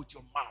you have with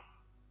your mom,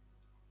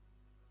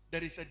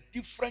 there is a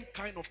different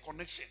kind of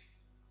connection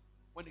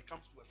when it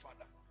comes to a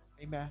father.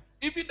 Amen.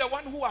 Even the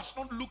one who has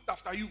not looked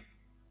after you,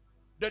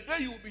 the day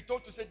you will be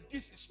told to say,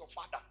 this is your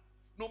father.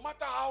 No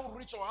matter how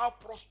rich or how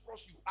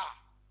prosperous you are,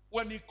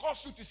 when he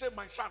calls you to say,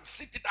 my son,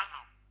 sit down,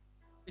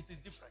 it is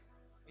different.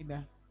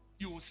 Amen.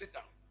 You will sit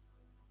down.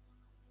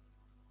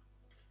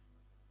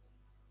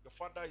 Your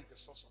father is the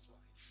source of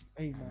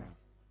life. Amen.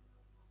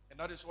 And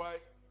that is why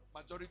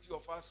majority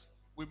of us,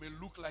 we may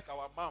look like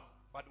our mom,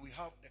 but we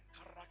have the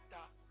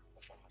character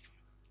of our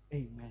father.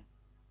 Amen.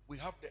 We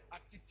have the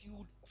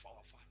attitude of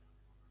our father.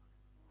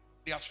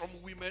 There are some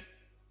women,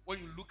 when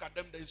you look at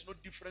them, there is no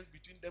difference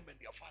between them and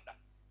their father.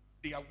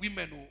 They are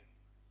women,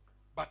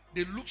 but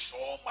they look so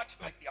much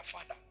like their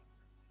father.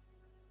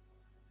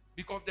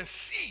 Because the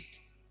seed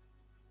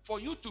for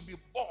you to be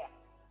born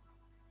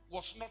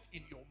was not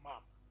in your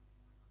mom.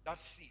 That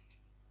seed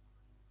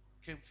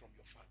came from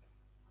your father.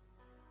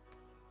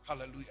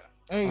 Hallelujah.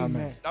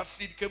 Amen. That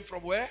seed came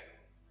from where?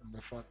 From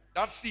the Father.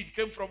 That seed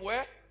came from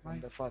where?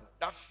 From the Father.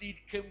 That seed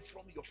came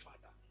from your father.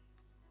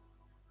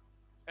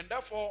 And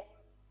therefore,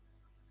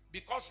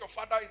 because your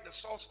father is the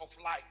source of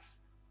life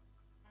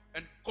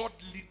and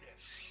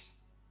godliness,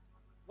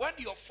 when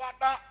your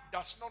father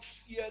does not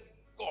fear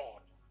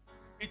God,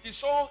 it is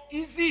so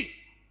easy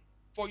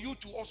for you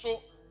to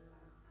also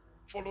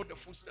follow the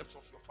footsteps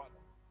of your father.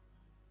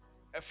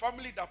 A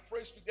family that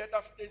prays together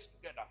stays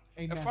together.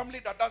 Amen. A family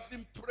that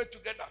doesn't pray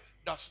together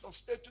does not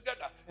stay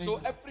together. Amen.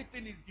 So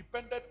everything is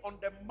dependent on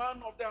the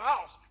man of the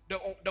house,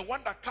 the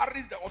one that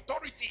carries the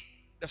authority,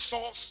 the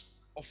source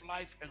of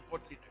life and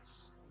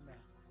godliness. Amen.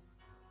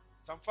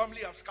 Some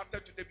family have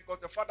scattered today because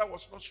the father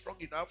was not strong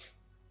enough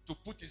to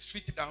put his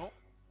feet down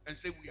and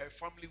say, we are a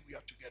family, we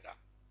are together.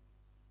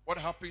 What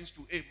happens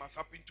to A must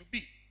happen to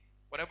B.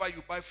 Whatever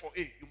you buy for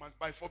A, you must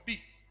buy for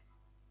B.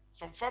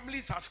 Some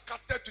families are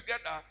scattered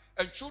together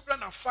and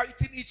children are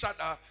fighting each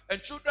other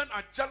and children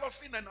are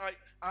jealousy and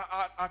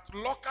are at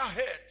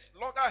loggerheads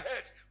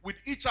with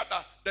each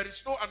other. There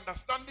is no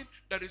understanding,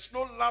 there is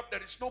no love,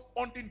 there is no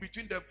bonding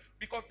between them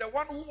because the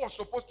one who was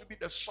supposed to be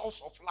the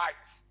source of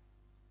life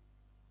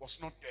was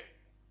not there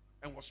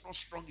and was not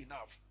strong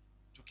enough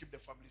to keep the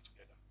family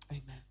together.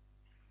 Amen.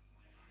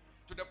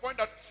 To the point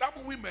that some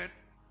women,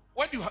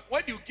 when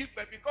you give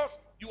birth, because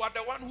you are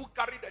the one who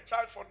carried the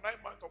child for 9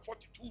 months or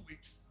 42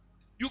 weeks,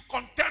 you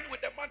contend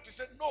with the man to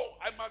say, no,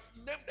 I must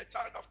name the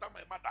child after my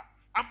mother.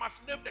 I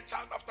must name the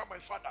child after my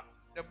father.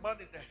 The man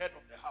is the head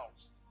of the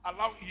house.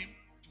 Allow him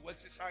to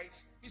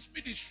exercise his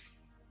ministry.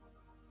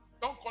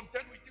 Don't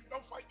contend with him.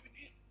 Don't fight with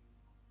him.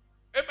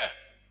 Amen.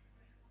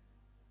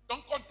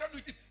 Don't contend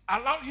with him.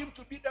 Allow him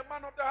to be the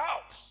man of the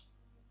house.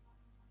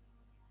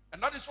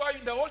 And that is why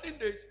in the olden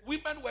days,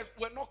 women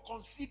were not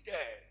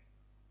considered.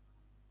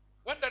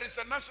 When there is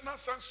a national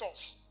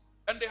census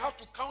and they have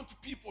to count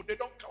people, they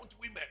don't count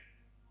women.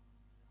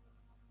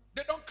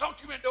 They don't count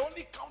women, they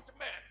only count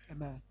men.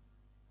 Amen.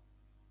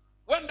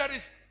 When there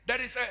is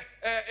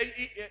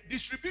a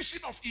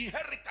distribution of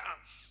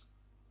inheritance,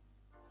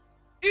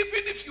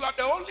 even if you are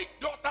the only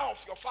daughter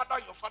of your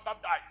father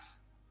dies,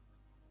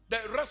 the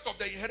rest of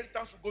the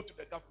inheritance will go to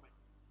the government.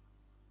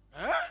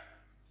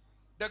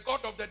 The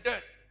God of the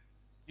dead,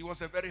 he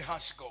was a very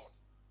harsh God.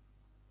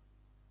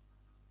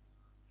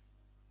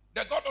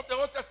 The God of the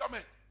Old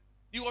Testament,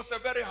 he was a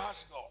very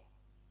harsh God.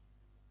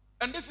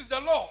 And this is the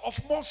law of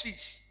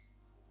Moses,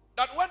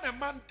 that when a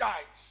man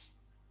dies,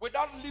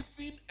 without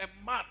leaving a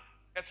man,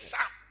 a son,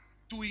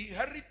 to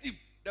inherit him,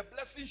 the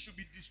blessing should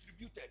be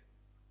distributed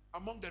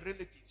among the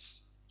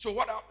relatives. So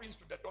what happens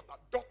to the daughter?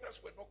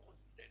 Daughters were not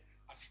considered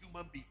as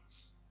human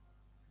beings.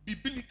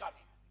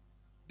 Biblically,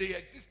 they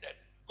existed.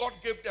 God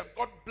gave them.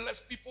 God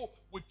blessed people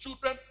with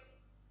children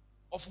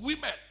of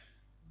women.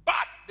 But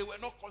they were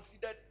not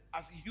considered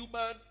as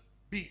human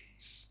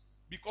beings.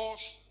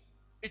 Because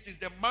it is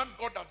the man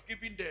God has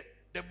given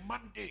the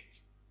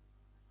mandate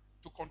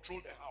to control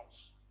the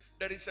house.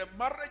 There is a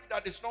marriage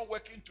that is not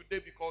working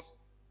today because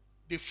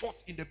they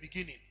fought in the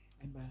beginning.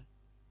 Amen.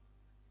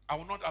 I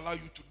will not allow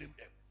you to name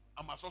them.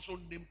 I must also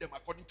name them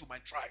according to my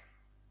tribe.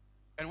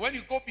 And when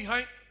you go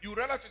behind, you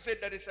realize to say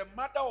there is a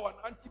mother or an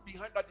auntie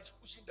behind that is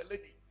pushing the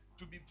lady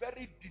to be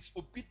very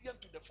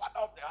disobedient to the father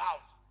of the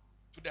house,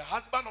 to the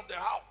husband of the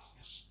house.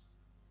 Yes.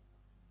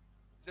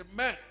 The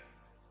man,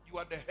 you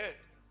are the head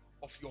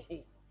of your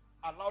home.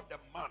 Allow the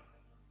man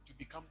to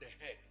become the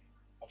head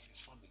of his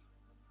family.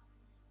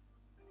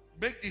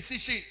 Make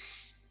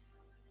decisions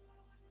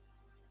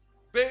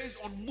based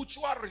on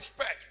mutual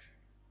respect.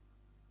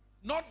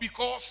 Not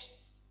because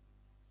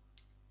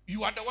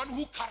you are the one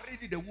who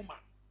carried the woman,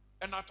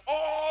 and at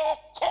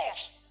all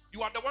costs,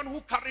 you are the one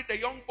who carried the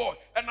young boy,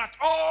 and at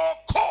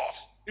all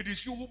costs, it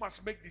is you who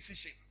must make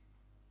decision.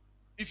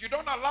 If you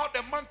don't allow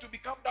the man to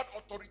become that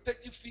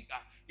authoritative figure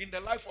in the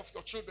life of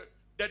your children,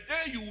 the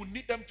day you will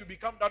need them to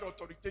become that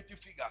authoritative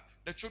figure,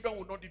 the children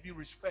will not even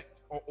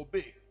respect or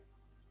obey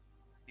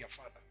their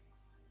father.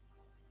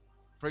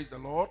 Praise the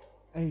Lord.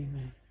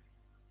 Amen.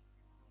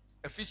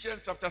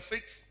 Ephesians chapter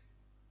 6,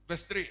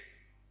 verse 3.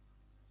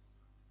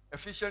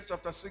 Ephesians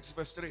chapter 6,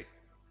 verse 3.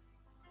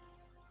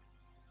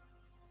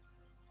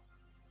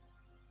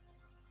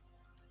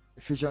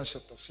 Ephesians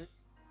chapter 6.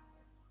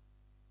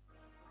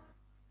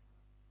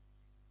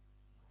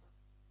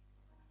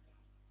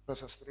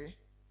 Verses 3.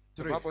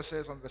 The Bible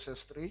says on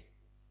verses 3.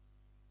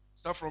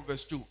 Start from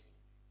verse 2.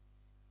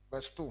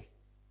 Verse 2.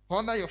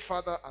 Honor your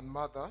father and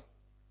mother,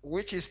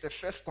 which is the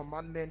first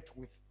commandment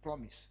with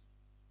promise.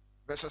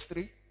 Verses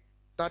 3.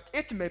 That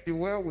it may be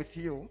well with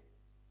you,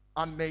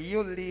 and may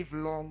you live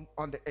long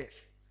on the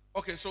earth.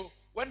 Okay, so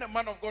when the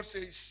man of God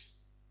says,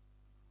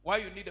 why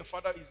you need a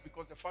father is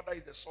because the father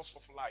is the source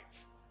of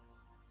life.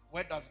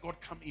 Where does God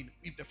come in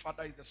if the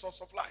father is the source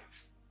of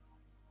life?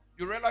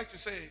 You realize to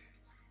say,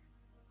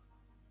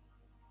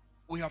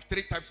 we have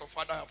 3 types of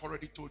father, I've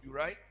already told you,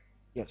 right?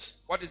 Yes.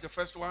 What is the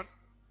first one?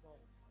 God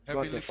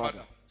Heavenly the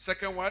Father.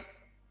 Second one?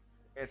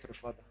 Earthly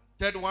father.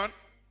 Third one?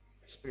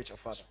 Spiritual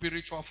father.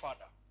 Spiritual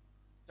father.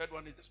 Third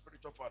one is the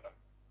spiritual father.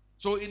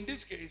 So in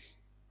this case,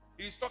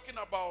 he's talking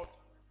about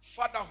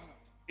fatherhood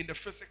in the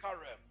physical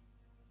realm.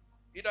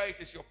 Either it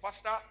is your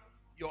pastor,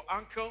 your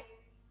uncle,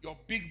 your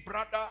big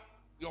brother,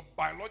 your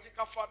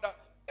biological father,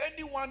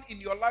 anyone in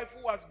your life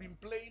who has been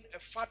playing a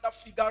father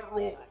figure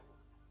role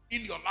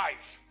in your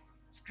life.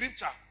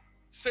 Scripture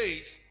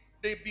says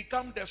they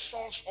become the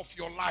source of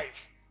your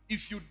life.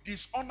 If you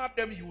dishonor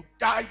them, you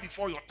die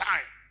before your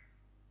time.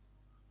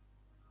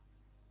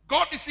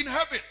 God is in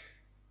heaven.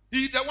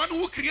 He is the one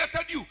who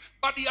created you,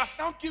 but he has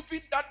now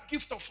given that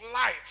gift of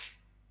life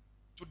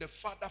to the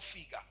father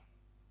figure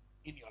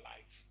in your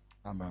life.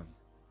 Amen.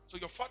 So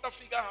your father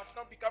figure has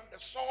now become the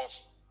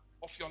source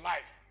of your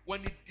life.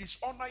 When you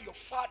dishonor your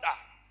father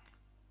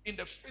in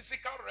the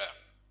physical realm,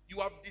 you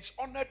have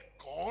dishonored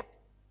God,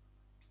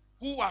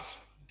 who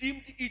has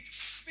deemed it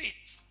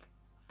fit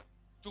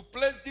to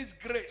place this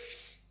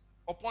grace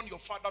upon your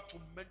father to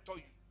mentor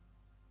you,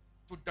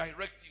 to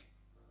direct you,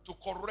 to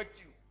correct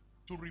you,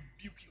 to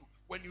rebuke you.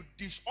 When you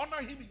dishonor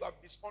him, you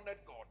have dishonored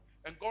God.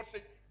 And God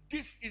says,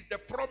 this is the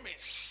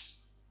promise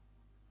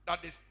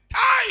that is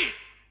tied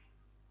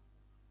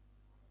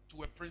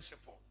to a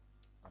principle.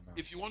 Amen.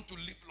 If you want to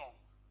live long,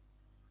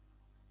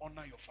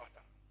 honor your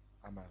father.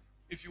 Amen.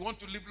 If you want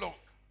to live long,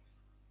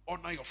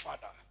 honor your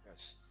father.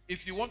 Yes.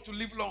 If you want to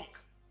live long,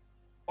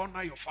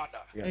 honor your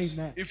father. Yes.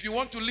 Amen. If you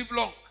want to live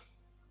long,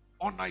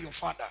 honor your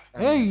father.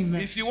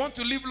 Amen. If you want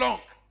to live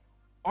long,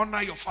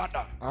 honor your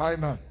father.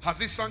 Amen.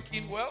 Has it sunk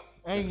in well?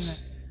 Amen.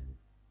 Yes.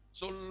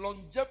 So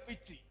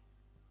longevity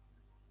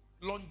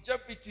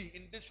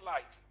in this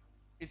life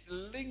is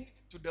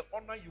linked to the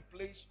honor you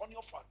place on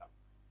your father.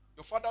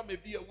 Your father may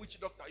be a witch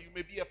doctor, you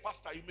may be a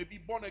pastor, you may be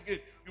born again,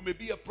 you may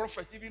be a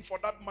prophet, even for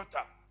that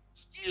matter.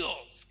 Still,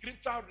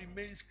 scripture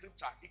remains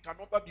scripture. It can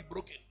never be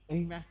broken.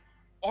 Amen.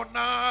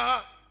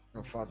 Honor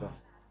Your father.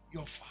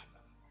 your father.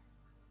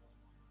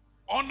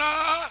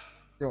 Honor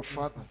Your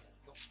father.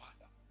 your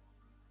father.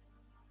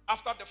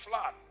 After the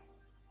flood,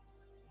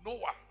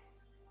 Noah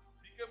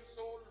became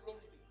so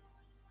lonely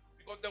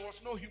because there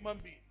was no human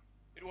being.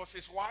 It was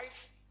his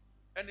wife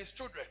and his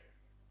children.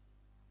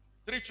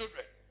 3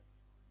 children.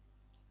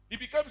 He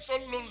became so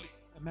lonely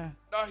Amen.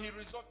 that he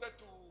resorted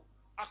to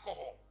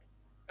alcohol.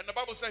 And the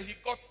Bible says he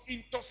got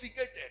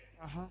intoxicated.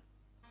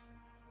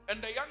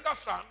 And the younger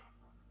son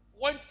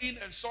went in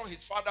and saw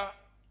his father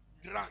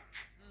drunk,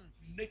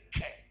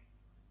 naked,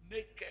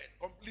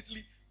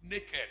 completely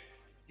naked.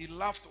 He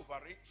laughed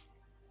over it.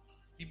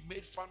 He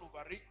made fun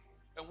over it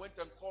and went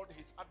and called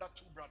his other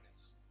 2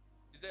 brothers.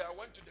 He said, I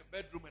went to the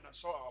bedroom and I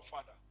saw our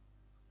father.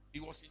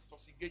 He was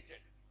intoxicated.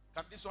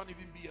 Can this one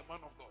even be a man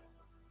of God?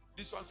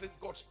 This one says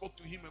God spoke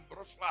to him and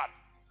brought flood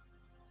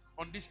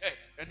on this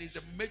earth, and he's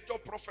a major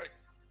prophet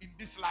in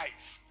this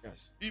life.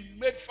 Yes. He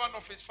made fun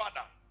of his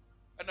father.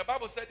 And the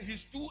Bible said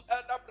his 2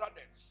 elder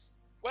brothers,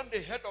 when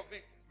they heard of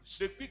it,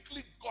 they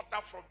quickly got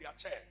up from their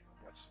chair,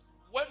 Yes.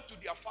 went to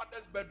their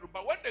father's bedroom.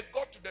 But when they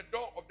got to the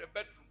door of the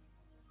bedroom,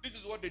 this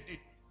is what they did.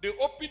 They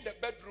opened the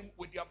bedroom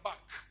with their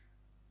back.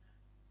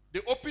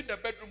 They opened the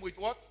bedroom with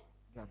what?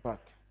 Their back.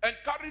 And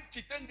carried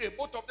chitenge,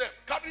 both of them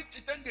carried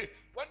chitenge.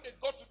 When they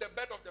got to the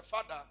bed of the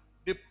father,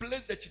 they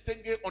placed the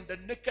chitenge on the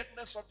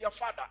nakedness of their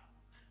father.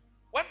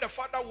 When the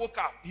father woke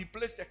up, he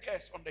placed the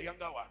curse on the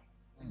younger one.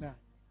 Amen.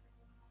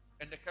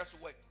 And the curse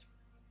worked.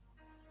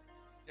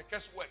 The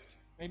curse worked.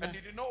 Amen. And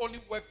it did not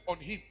only work on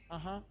him,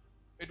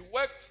 it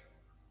worked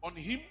on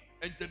him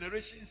and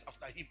generations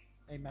after him.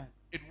 Amen.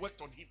 It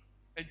worked on him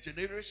and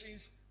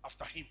generations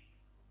after him.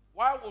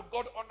 Why would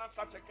God honor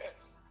such a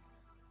curse?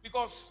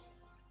 Because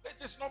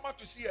It is normal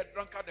to see a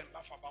drunkard and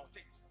laugh about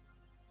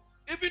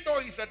it. Even though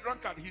he's a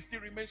drunkard, he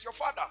still remains your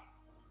father.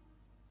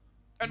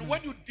 And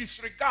when you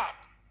disregard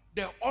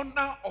the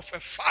honor of a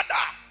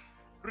father,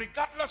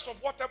 regardless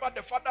of whatever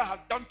the father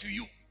has done to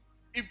you,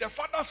 if the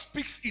father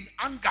speaks in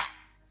anger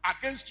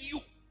against you,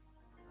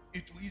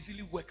 it will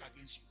easily work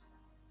against you.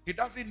 He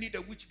doesn't need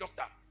a witch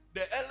doctor.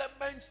 The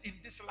elements in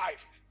this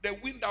life, the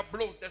wind that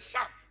blows, the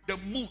sun, the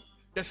moon,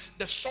 the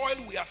soil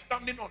we are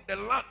standing on, the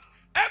land,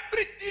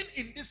 everything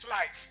in this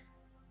life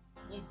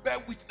will bear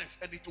witness,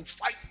 and it will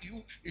fight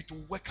you, it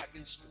will work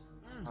against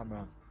you.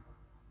 Amen.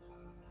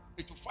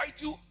 It will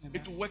fight you, Amen.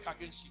 it will work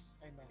against you.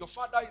 Amen. Your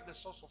father is the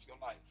source of your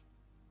life.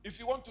 If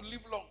you want to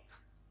live long,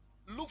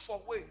 look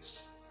for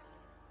ways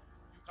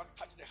you can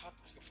touch the heart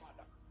of your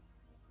father.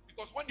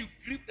 Because when you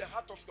grip the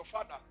heart of your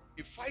father,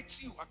 it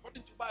fights you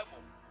according to Bible.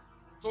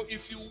 So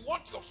if you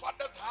want your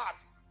father's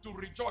heart to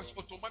rejoice,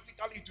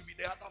 automatically to be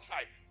the other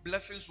side,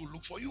 blessings will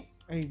look for you.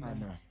 Amen.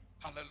 Amen.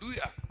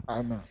 Hallelujah.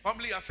 Amen.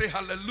 Family, I say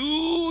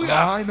hallelujah.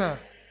 Amen.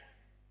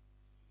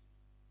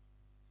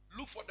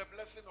 Look for the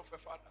blessing of a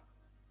father.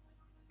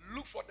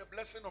 Look for the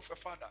blessing of a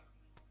father.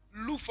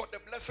 Look for the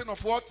blessing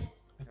of what?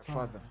 A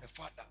father. A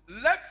father.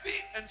 Levi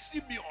and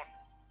Simeon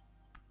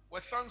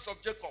were sons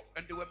of Jacob,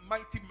 and they were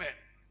mighty men.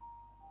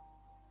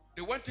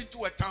 They went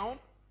into a town,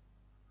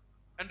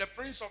 and the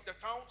prince of the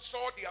town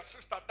saw their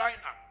sister Dinah,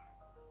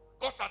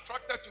 got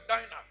attracted to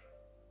Dinah,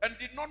 and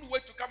did not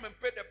wait to come and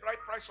pay the bride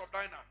price of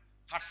Dinah,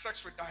 had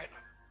sex with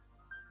Dinah.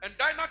 And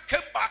Dinah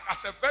came back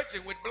as a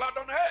virgin with blood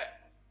on her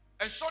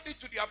and showed it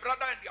to their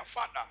brother and their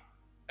father,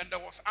 and there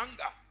was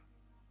anger.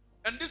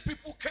 And these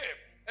people came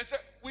and said,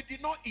 we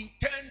did not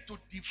intend to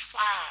defy.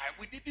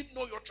 We didn't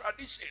know your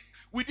tradition.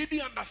 We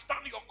didn't understand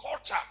your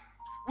culture.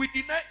 We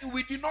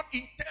did not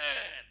intend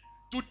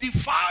to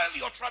defile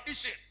your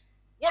tradition.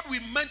 What we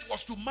meant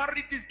was to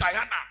marry this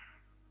Diana.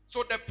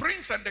 So the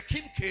prince and the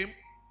king came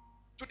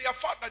to their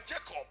father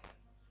Jacob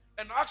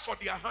and asked for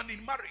their hand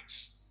in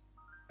marriage.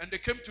 And they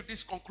came to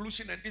this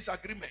conclusion and this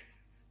agreement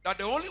that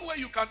the only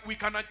way we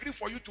can agree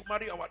for you to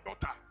marry our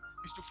daughter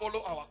is to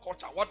follow our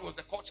culture. What was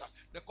the culture?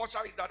 The culture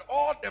is that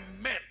all the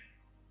men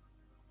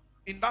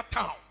in that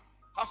town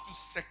has to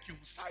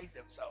circumcise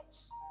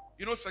themselves.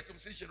 You know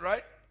circumcision,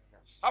 right?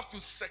 Yes. Have to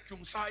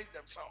circumcise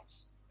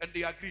themselves. And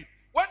they agreed.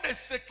 When they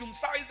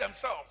circumcised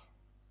themselves,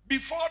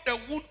 before the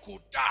wound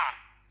could die,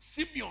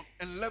 Simeon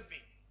and Levi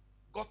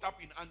got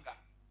up in anger.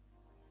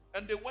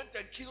 And they went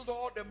and killed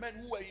all the men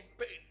who were in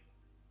pain.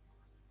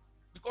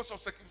 Because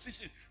of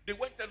circumcision, they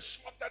went and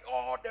slaughtered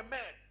all the men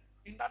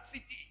in that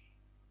city.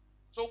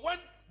 So when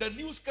the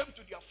news came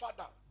to their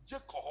father,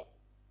 Jacob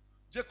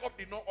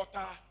did not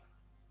utter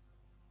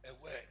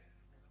a word.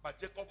 But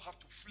Jacob had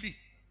to flee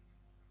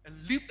and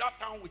leave that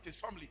town with his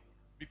family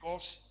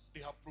because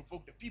they have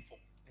provoked the people.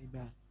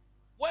 Amen.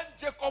 When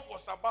Jacob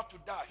was about to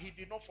die, he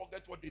did not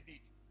forget what they did.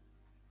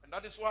 And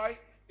that is why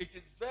it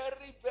is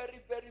very, very,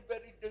 very,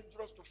 very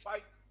dangerous to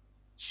fight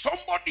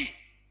somebody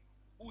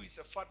who is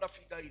a father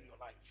figure in your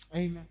life.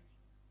 Amen.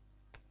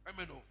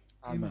 Amen.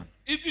 Amen.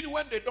 Even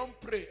when they don't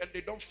pray and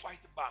they don't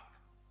fight back,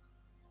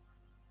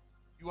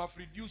 you have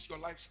reduced your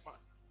lifespan.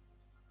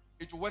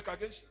 It will work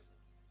against you.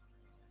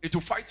 It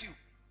will fight you.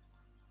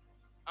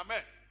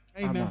 Amen.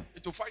 Amen.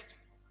 It will fight you.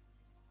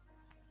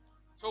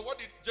 So what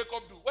did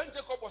Jacob do? When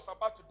Jacob was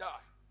about to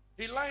die,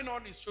 he lined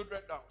on his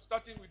children down,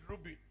 starting with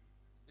Reuben.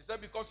 He said,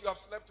 because you have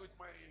slept with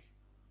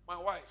my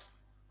wife,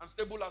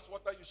 unstable as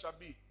water you shall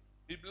be.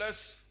 He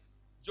blessed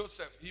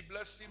Joseph. He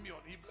blessed Simeon.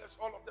 He blessed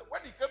all of them.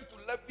 When he came to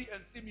Levi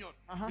and Simeon,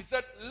 he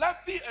said,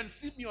 Levi and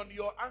Simeon,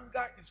 your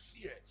anger is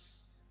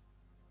fierce.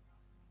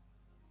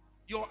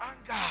 Your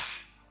anger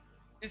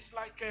is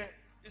like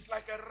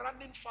a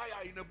running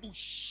fire in a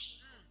bush.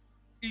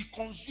 It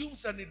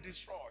consumes and it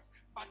destroys.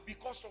 But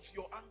because of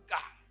your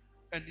anger,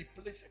 and he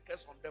placed a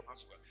curse on them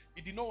as well.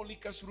 He did not only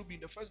curse Reuben,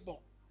 the firstborn.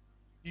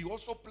 He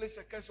also placed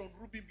a curse on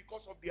Reuben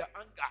because of their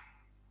anger.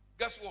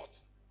 Guess what?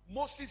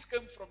 Moses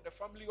came from the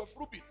family of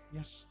Reuben.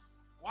 Yes.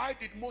 Why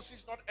did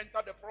Moses not enter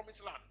the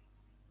promised land?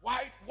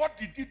 Why? What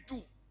did he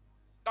do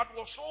that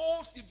was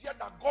so severe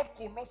that God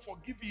could not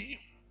forgive him?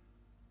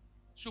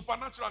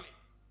 Supernaturally,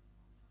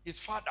 his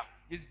father,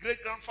 his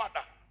great-grandfather,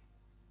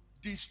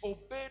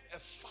 disobeyed a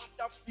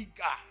father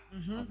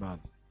figure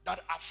that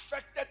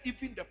affected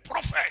even the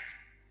prophet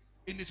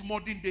in his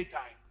modern day time.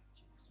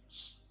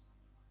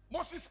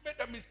 Moses made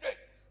a mistake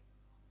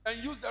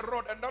and used the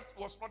rod, and that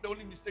was not the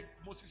only mistake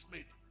Moses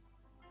made.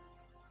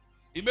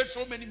 He made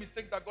so many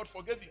mistakes that God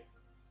forgave him.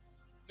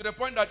 To the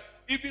point that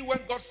even when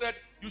God said,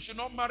 you should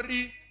not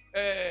marry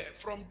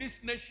from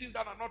these nations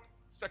that are not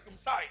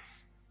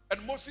circumcised,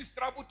 and Moses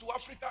traveled to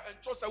Africa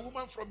and chose a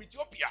woman from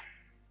Ethiopia.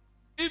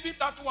 Even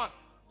that one,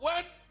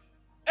 when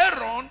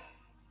Aaron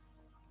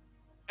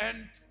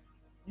and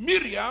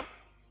Miriam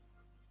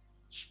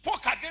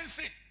spoke against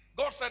it,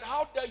 God said,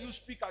 how dare you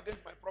speak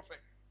against my prophet,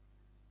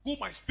 whom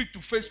I speak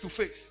to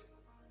face?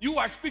 You,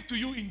 I speak to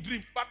you in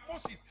dreams. But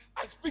Moses,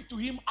 I speak to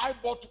him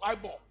eyeball to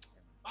eyeball.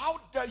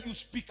 How dare you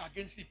speak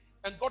against him?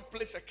 And God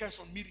placed a curse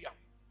on Miriam.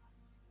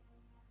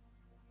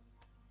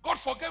 God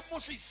forgave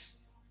Moses.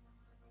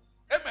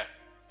 Amen.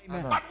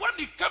 Amen. But when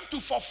it came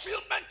to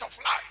fulfillment of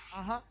life,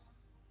 Uh-huh.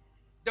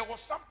 there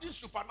was something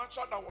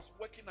supernatural that was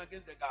working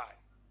against the guy.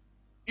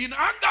 In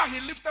anger, he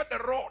lifted the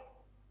rod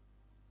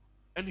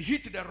and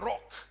hit the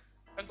rock.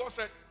 And God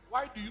said,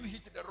 why do you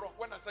hit the rock?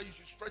 When I said you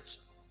should stretch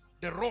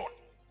the rod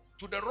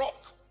to the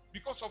rock,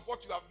 because of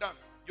what you have done,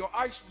 your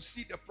eyes will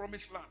see the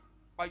promised land,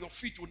 but your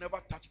feet will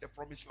never touch the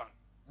promised land.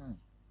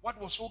 What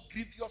was so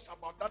grievous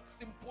about that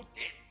simple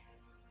thing?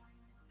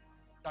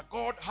 That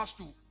God has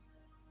to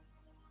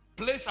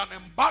place an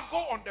embargo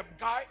on the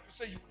guy to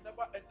say you will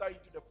never enter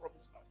into the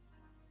promised land.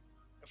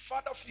 A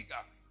father figure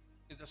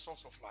is the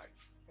source of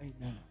life.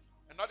 Amen.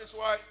 And that is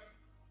why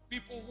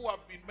people who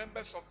have been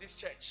members of this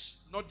church,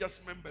 not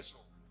just members,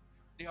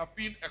 they have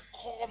been a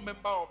core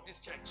member of this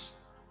church.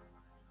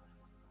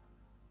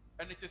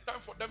 And it is time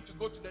for them to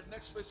go to the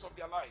next phase of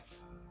their life.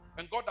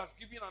 And God has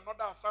given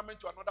another assignment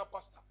to another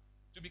pastor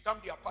to become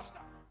their pastor.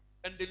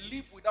 And they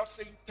live without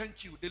saying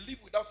thank you. They live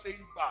without saying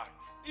bye.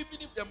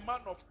 Even if the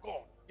man of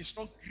God is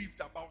not grieved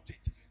about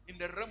it, in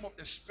the realm of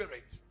the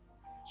spirit,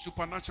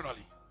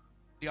 supernaturally,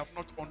 they have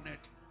not honored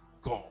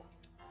God.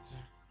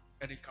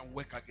 And it can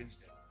work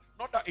against them.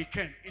 Not that it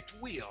can, it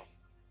will.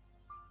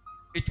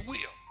 It will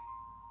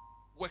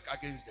work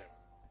against them.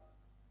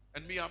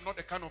 And me, I'm not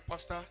the kind of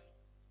pastor,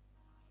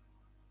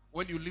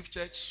 when you leave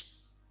church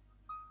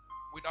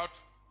without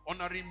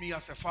honoring me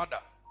as a father,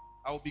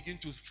 I will begin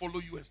to follow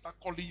you and start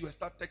calling you and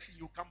start texting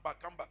you, come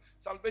back, come back.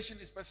 Salvation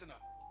is personal.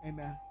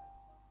 Amen.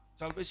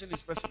 Salvation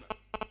is personal.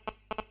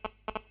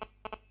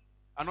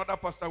 Another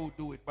pastor will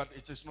do it, but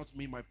it is not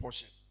me, my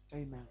portion.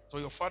 Amen. So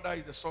your father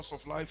is the source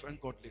of life and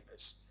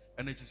godliness.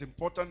 And it is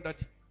important that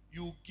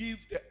you give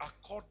the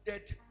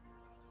accorded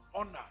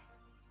honor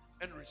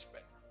and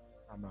respect.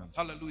 Amen.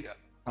 Hallelujah.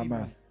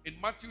 Amen. In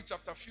Matthew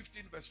chapter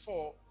 15 verse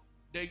 4,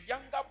 the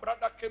younger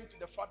brother came to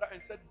the father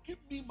and said, give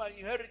me my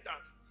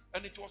inheritance.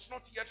 And it was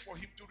not yet for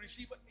him to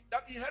receive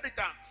that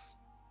inheritance.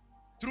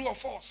 True or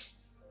false?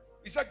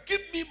 He said,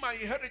 give me my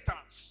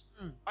inheritance.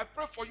 I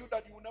pray for you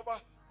that you will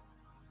never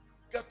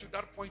get to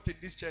that point in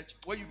this church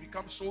where you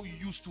become so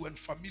used to and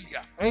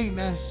familiar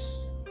Amen.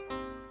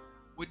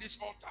 with this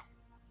altar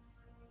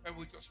and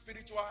with your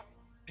spiritual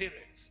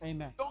parents.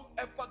 Amen. Don't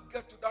ever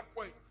get to that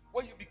point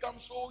where you become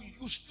so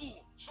used to.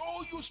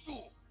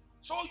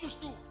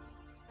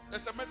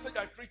 There's a message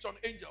I preach on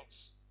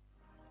angels.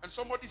 And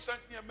somebody sent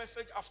me a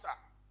message after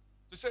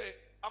to say,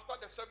 after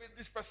the service,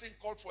 this person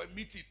called for a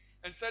meeting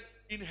and said,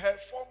 in her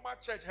former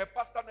church, her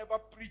pastor never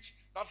preached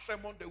that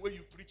sermon the way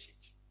you preach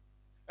it.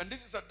 And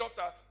this is a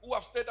daughter who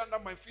have stayed under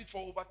my feet for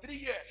over 3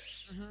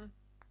 years.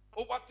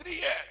 Over 3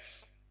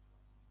 years.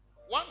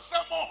 One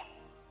sermon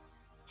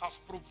has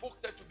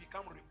provoked her to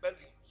become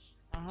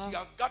rebellious. She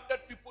has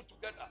gathered people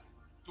together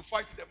to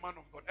fight the man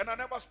of God. And I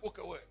never spoke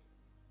a word.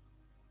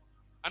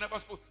 I never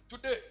spoke.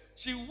 Today,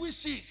 she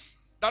wishes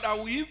that I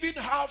will even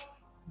have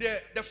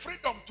the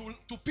freedom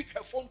to pick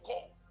her phone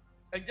call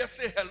and just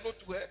say hello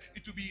to her.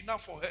 It will be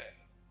enough for her.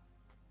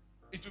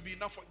 It will be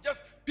enough for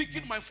just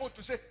picking my phone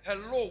to say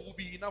hello will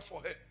be enough for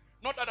her.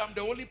 Not that I'm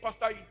the only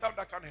pastor in town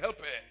that can help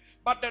her,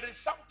 but there is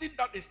something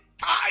that is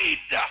tied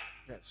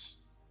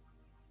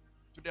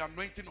to the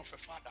anointing of a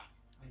father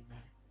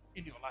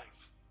in your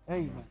life.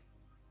 Amen.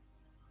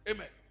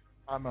 Amen.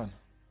 Amen.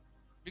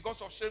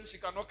 Because of shame, she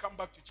cannot come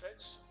back to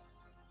church.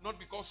 Not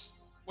because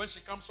when she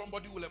comes,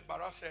 somebody will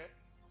embarrass her,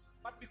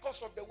 but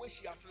because of the way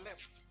she has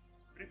left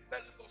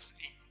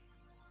rebelliously.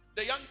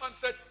 The young man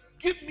said,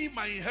 give me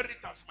my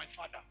inheritance, my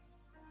father.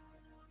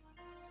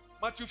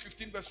 Matthew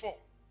 15 verse 4.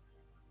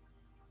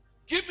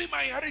 Give me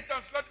my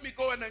inheritance. Let me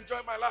go and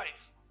enjoy my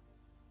life.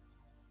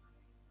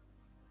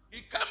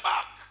 He came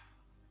back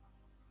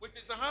with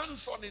his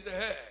hands on his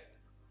head.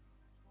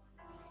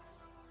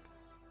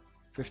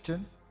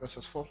 15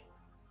 verses 4.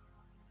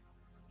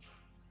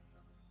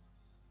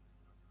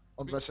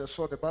 On verses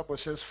 4, the Bible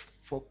says,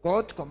 for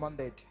God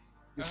commanded.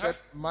 You said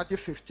Matthew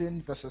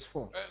 15 verses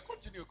 4.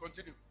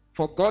 Continue.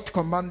 For God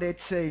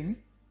commanded, saying,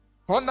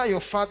 honor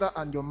your father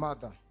and your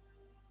mother.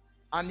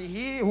 And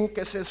he who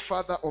curses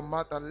father or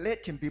mother,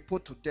 let him be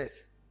put to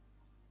death.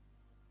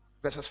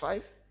 Verses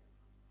 5.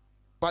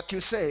 But you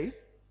say,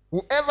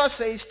 whoever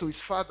says to his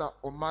father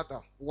or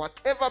mother,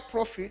 whatever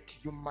profit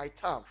you might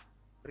have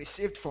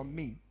received from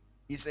me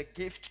is a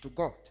gift to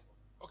God.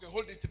 Okay,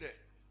 hold it there.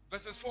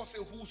 Verses 4 say,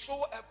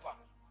 whosoever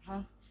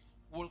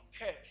will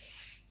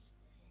curse,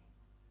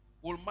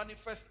 will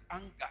manifest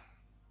anger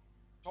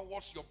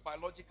towards your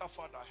biological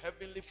father,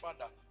 heavenly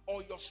father,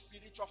 or your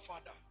spiritual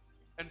father,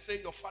 and say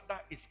your father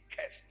is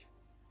cursed.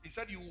 He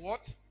said, you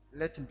what?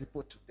 Let him be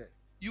put to death.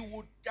 You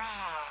will die.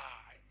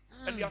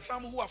 And there are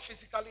some who are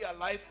physically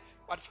alive,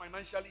 but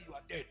financially you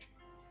are dead.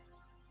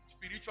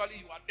 Spiritually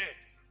you are dead.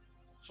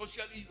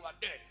 Socially you are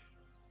dead.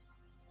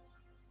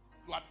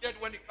 You are dead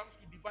when it comes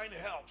to divine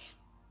health.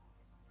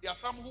 There are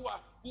some who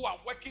are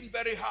working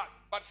very hard,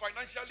 but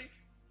financially,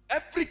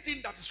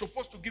 everything that is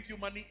supposed to give you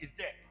money is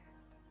dead.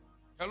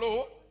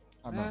 Hello?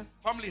 Amen.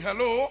 Family,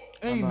 hello?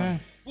 Amen.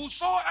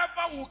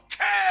 Whosoever will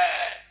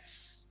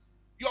curse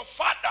your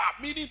father,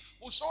 meaning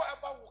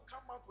whosoever will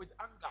come out with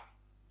anger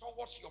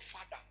towards your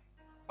father,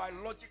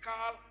 biological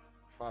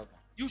Father.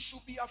 you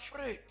should be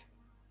afraid.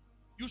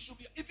 You should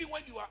be, even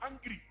when you are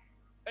angry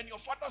and your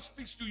father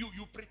speaks to you,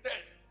 you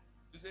pretend.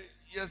 You say,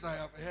 yes, I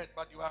have heard,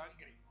 but you are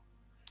angry.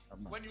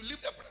 Amen. When you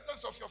leave the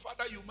presence of your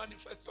father, you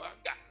manifest your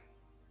anger.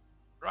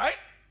 Right?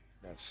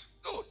 Yes.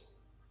 Good.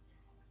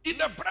 In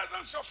the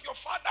presence of your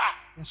father,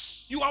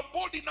 Yes. you are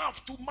bold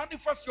enough to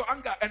manifest your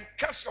anger and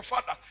curse your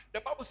father. The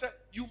Bible said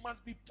you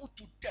must be put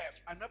to death.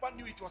 I never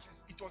knew it was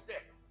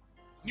there.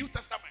 New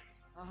Testament.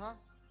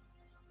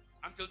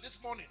 Until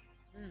this morning.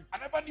 I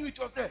never knew it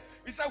was there.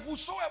 He said,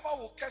 whosoever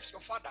will curse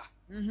your father,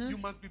 you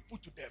must be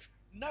put to death.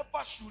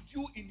 Never should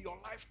you in your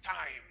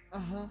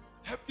lifetime,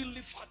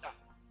 heavenly father,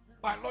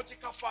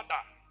 biological father,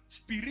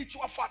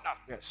 spiritual father,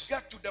 Yes.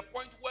 get to the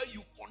point where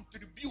you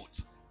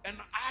contribute and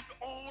add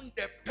on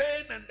the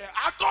pain and the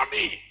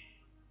agony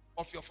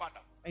of your father.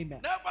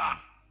 Amen. Never.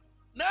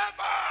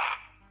 Never.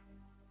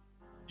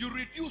 You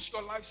reduce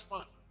your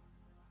lifespan.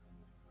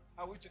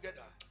 Are we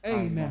together?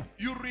 Amen.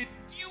 You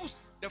reduce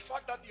the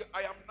fact that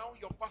I am now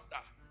your pastor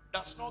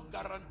does not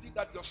guarantee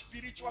that your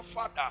spiritual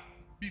father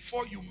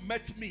before you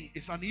met me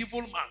is an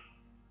evil man.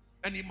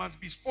 And he must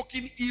be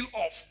spoken ill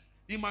of.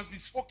 He must be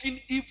spoken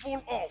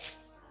evil of.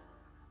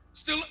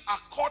 Still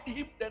accord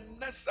him the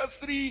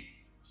necessary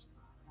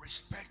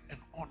respect and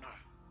honor.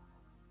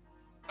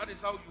 That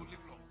is how you live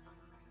long.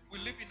 We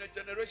live in a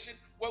generation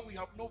where we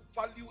have no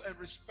value and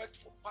respect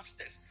for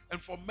pastors and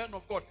for men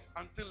of God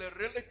until a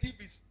relative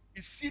is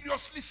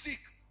seriously sick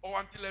or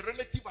until a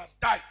relative has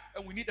died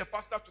and we need a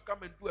pastor to come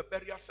and do a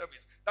burial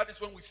service. That is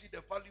when we see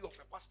the value of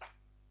a pastor.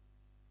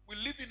 We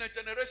live in a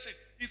generation,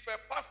 if a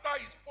pastor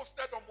is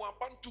posted on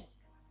Mwambantu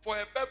for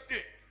a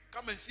birthday,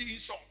 come and see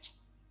insult.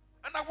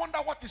 And I wonder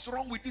what is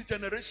wrong with this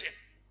generation.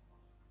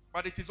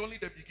 But it is only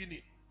the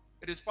beginning.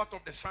 It is part of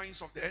the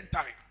signs of the end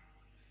time.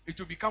 It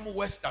will become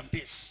worse than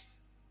this.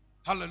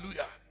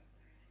 Hallelujah.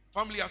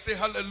 Family, I say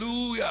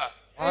hallelujah.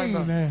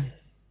 Amen.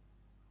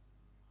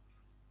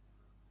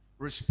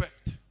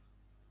 Respect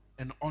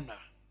and honor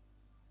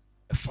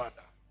a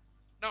father.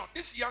 Now,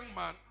 this young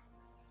man,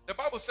 the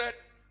Bible said,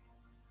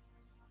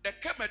 there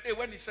came a day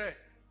when he said,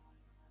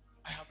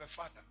 I have a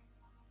father,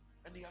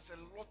 and he has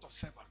a lot of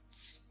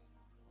servants,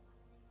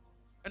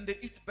 and they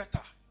eat better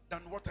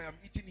than what I am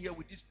eating here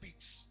with these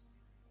pigs.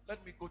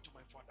 Let me go to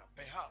my father.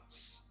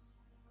 Perhaps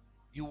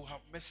he will have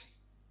mercy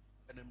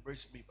and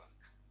embrace me back.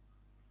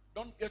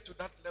 Don't get to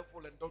that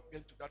level and don't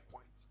get to that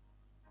point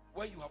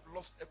where you have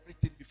lost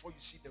everything before you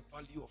see the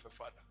value of a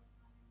father.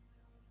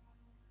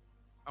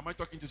 Am I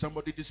talking to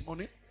somebody this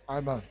morning?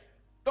 Amen.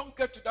 Don't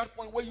get to that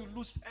point where you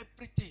lose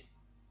everything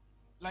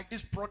like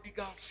this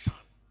prodigal son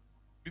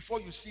before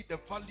you see the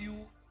value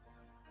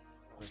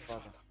of a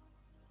father.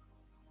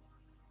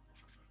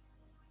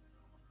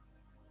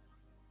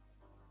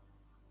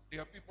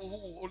 There are people who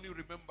will only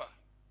remember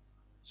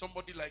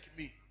somebody like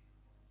me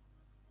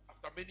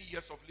after many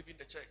years of leaving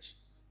the church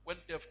when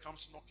death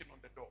comes knocking on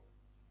the door.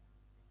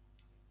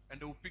 And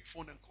they will pick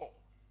phone and call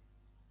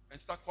and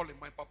start calling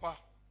my papa.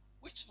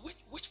 Which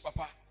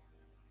papa?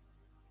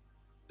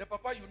 The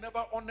papa you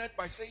never honored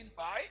by saying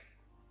bye.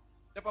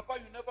 The papa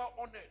you never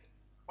honored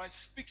by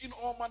speaking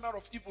all manner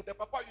of evil. The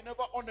papa you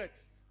never honored.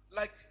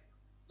 Like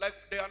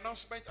the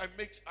announcement I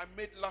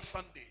made last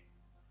Sunday.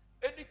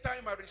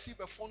 Anytime I receive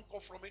a phone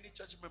call from any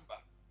church member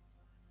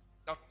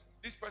that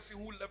this person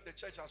who left the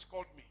church has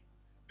called me.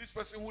 This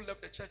person who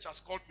left the church has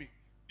called me.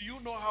 Do you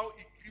know how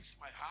it grieves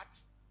my heart?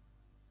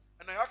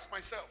 And I ask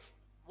myself,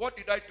 what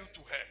did I do to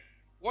her?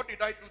 What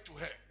did I do to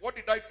her? What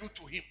did I do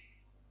to him?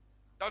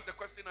 That's the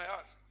question I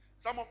ask.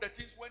 Some of the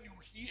things when you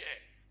hear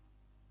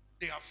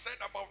they have said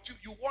about you,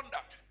 you wonder,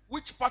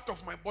 which part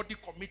of my body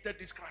committed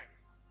this crime?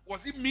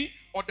 Was it me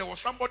or there was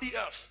somebody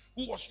else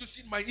who was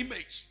using my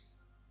image?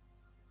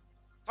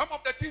 Some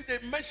of the things they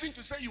mentioned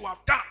to say you have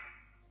done,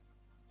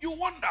 you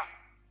wonder,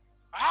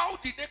 how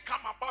did they come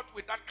about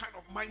with that kind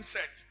of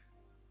mindset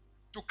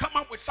to come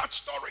up with such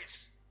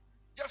stories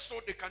just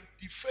so they can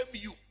defame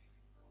you?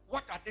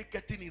 What are they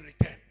getting in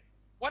return?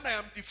 When I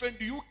am defamed,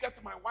 do you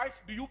get my wife?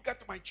 Do you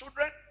get my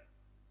children?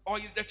 Or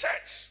is the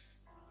church?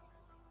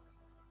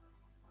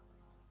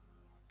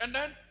 And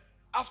then,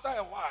 after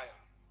a while,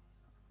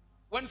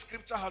 when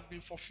scripture has been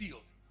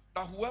fulfilled,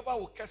 that whoever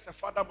will curse a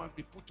father must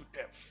be put to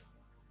death,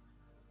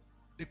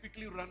 they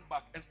quickly run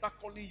back and start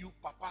calling you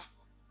Papa,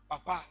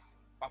 Papa,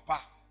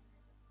 Papa.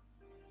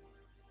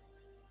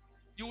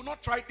 You will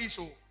not try this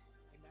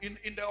in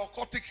the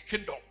occultic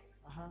kingdom.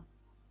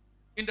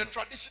 In the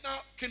traditional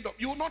kingdom,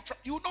 you will not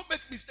make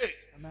mistake.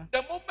 Amen.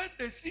 The moment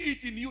they see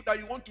it in you that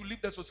you want to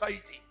leave the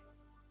society,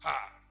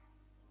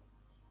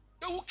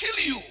 they will kill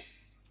you.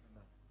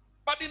 Amen.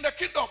 But in the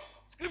kingdom,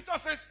 scripture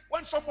says,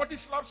 when somebody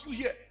slaps you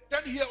here,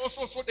 turn here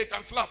also so they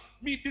can slap.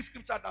 Me, this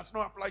scripture does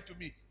not apply to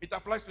me. It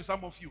applies to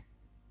some of you.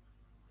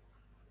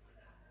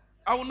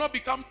 I will not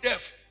become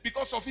deaf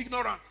because of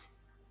ignorance.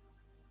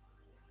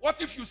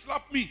 What if you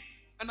slap me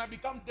and I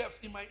become deaf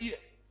in my ear?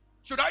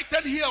 Should I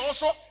turn here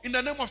also in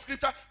the name of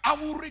scripture? I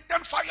will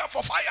return fire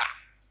for fire.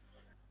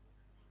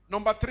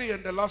 Number 3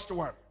 and the last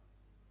one.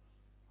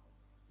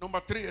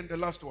 Number 3 and the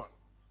last one.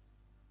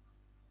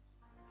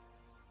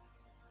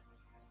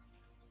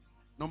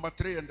 Number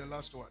 3 and the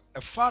last one.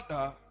 A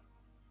father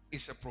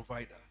is a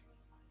provider.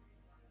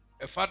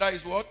 A father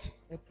is what?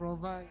 A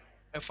provider.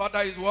 A father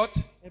is what?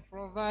 A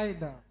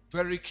provider.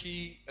 Very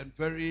key and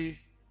very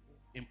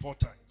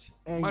important.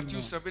 Amen.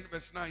 Matthew 7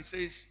 verse 9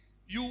 says,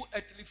 you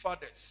earthly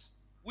fathers,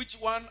 which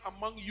one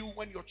among you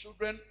when your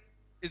children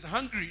is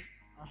hungry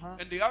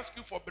and they ask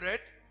you for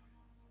bread,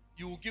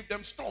 you will give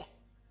them stone.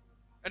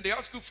 And they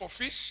ask you for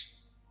fish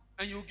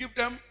and you give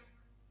them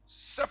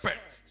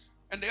serpent.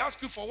 And they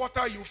ask you for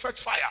water, you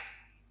fetch fire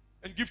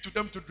and give to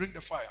them to drink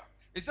the fire.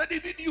 He said,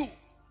 even you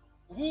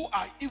who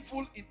are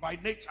evil by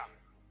nature,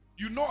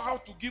 you know how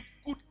to give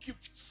good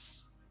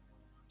gifts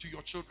to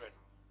your children.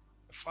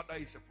 A father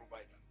is a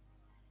provider.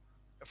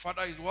 A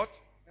father is what?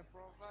 A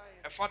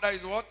provider. A father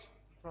is what?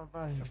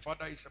 Provider. A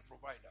father is a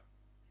provider.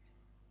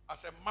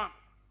 As a man,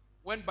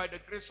 when by the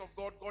grace of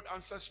God, God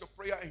answers your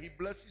prayer and he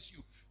blesses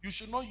you, you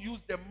should not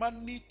use the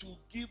money to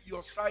give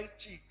your side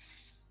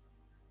chicks.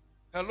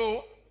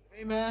 Hello?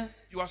 Amen.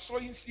 You are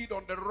sowing seed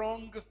on the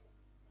wrong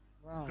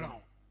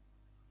ground.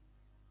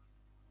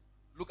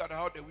 Look at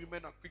how the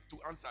women are quick to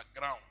answer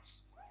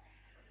grounds.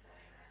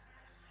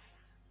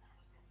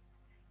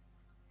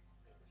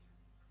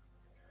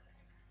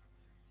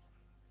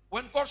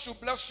 When God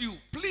should bless you,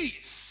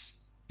 please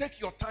take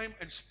your time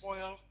and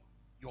spoil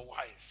your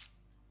wife.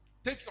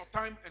 Take your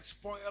time and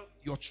spoil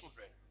your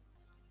children.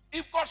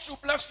 If God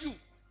should bless you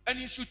and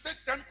you should take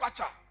 10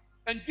 kwacha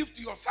and give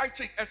to your side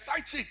chick, a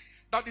side chick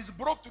that is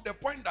broke to the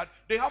point that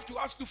they have to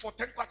ask you for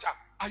 10 kwacha,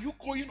 are you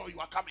going or you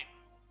are coming?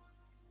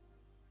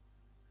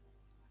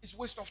 It's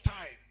waste of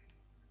time.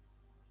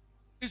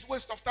 It's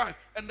waste of time.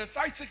 And the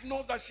side chick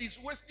knows that she's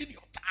wasting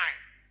your time.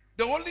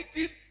 The only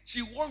thing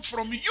she wants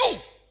from you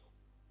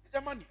is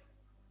the money.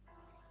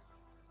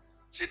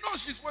 She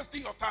knows she's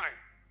wasting your time.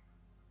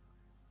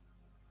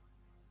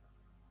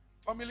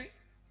 Family,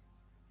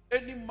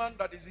 any man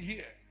that is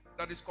here,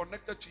 that is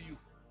connected to you,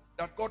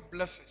 that God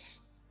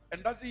blesses,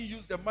 and doesn't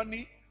use the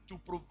money to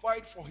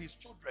provide for his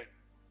children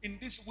in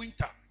this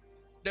winter,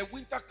 the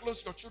winter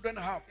clothes your children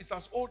have is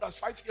as old as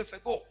 5 years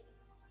ago.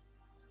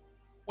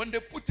 When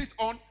they put it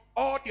on,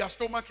 all their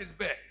stomach is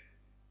bare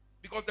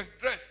because the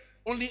dress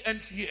only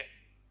ends here.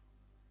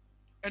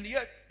 And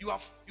yet you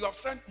have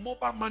sent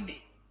mobile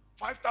money,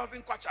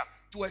 5,000 kwacha,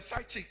 to a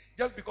side chick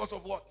just because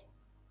of what?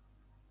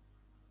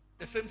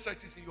 The same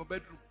sex is in your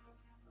bedroom.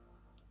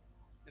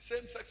 The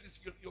same sex is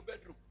in your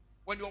bedroom.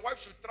 When your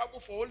wife should travel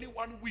for only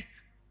 1 week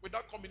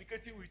without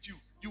communicating with you,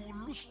 you will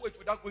lose weight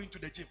without going to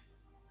the gym.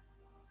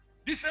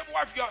 This same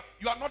wife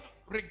you are not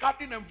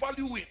regarding and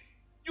valuing,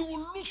 you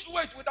will lose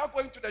weight without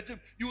going to the gym.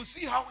 You will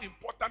see how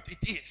important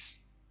it is.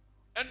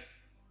 And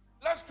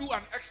let's do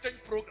an exchange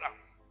program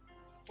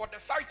for the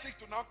side chick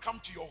to now come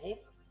to your home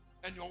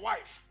and your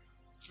wife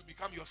should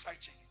become your side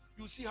chick.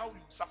 You see how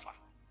you suffer.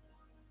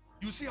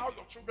 You see how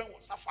your children will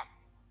suffer.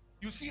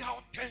 You see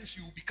how tense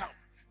you will become.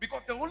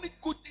 Because the only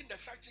good thing the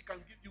side chick can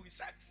give you is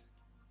sex.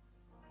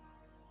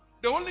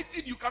 The only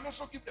thing you can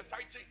also give the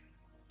side chick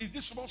is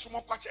these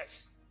small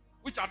quatches,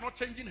 which are not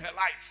changing her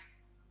life.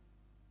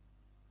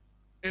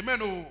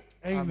 Amen. Oh.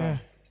 Amen.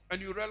 And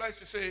you realize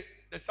to say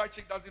the side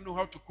chick doesn't know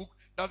how to cook,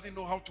 doesn't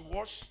know how to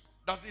wash,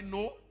 doesn't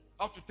know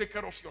how to take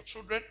care of your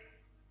children.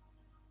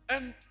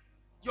 And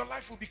your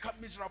life will become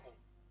miserable.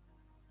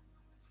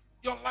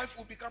 Your life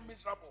will become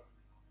miserable.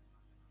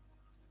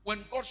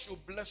 When God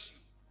should bless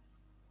you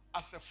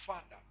as a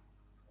father,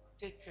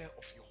 take care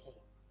of your home.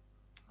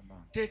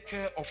 Amen. Take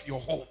care of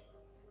your home.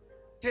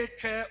 Take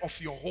care of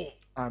your home.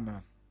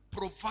 Amen.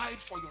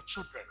 Provide for your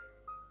children.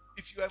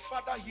 If you're a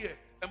father here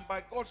and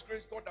by God's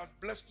grace God has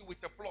blessed you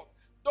with a plot,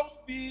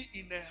 don't be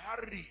in a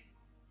hurry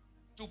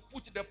to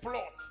put the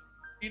plot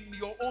in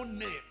your own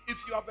name. If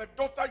you have a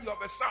daughter, you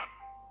have a son,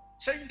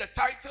 change the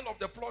title of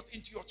the plot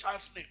into your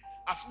child's name.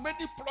 As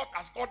many plots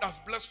as God has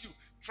blessed you,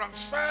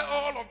 transfer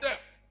all of them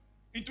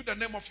into the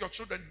name of your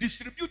children.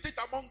 Distribute it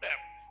among them.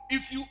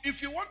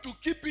 If you want to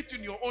keep it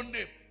in your own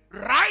name,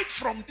 right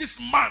from this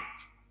month,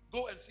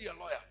 go and see a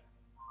lawyer.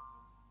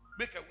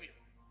 Make a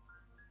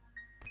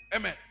will.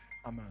 Amen.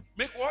 Amen.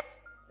 Make what?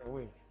 A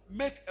will.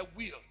 Make a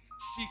will.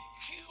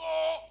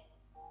 Secure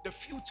the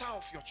future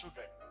of your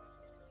children.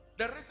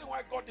 The reason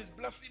why God is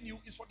blessing you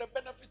is for the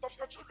benefit of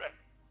your children.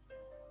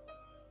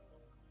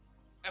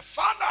 A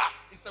father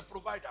is a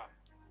provider.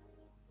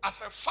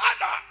 As a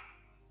father,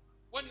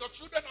 when your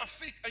children are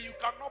sick and you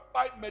cannot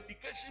buy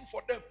medication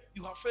for them,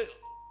 you have failed.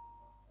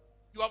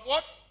 You have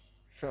what?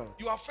 Failed.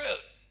 You have failed.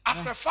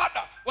 As a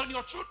father, when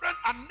your children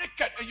are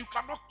naked and you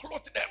cannot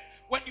clothe them,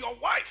 when your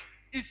wife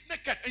is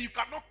naked and you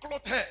cannot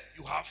clothe her,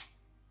 you have failed.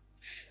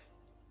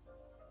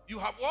 You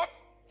have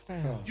what?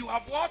 Failed. You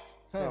have what?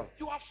 Failed.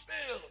 You have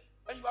failed.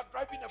 And you are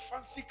driving a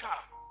fancy car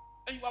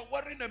and you are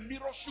wearing a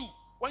mirror shoe.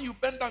 When you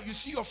bend down, you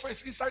see your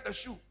face inside the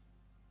shoe.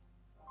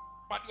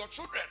 But your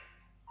children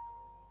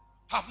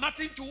have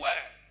nothing to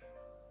wear.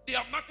 They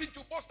have nothing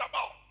to boast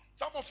about.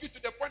 Some of you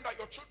to the point that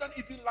your children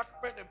even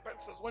lack pen and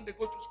pencils when they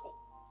go to school.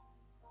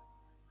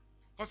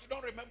 Because you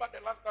don't remember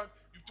the last time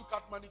you took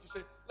out money to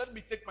say, let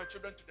me take my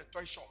children to the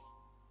toy shop.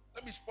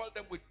 Let me spoil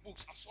them with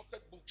books,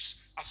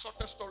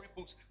 assorted story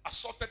books,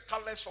 assorted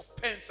colors of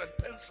pens and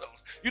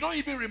pencils. You don't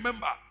even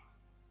remember.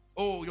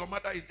 Oh, your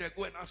mother is there.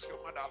 Go and ask your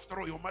mother. After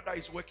all, your mother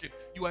is working.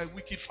 You are a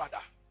wicked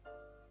father.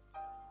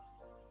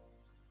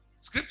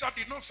 Scripture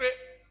did not say,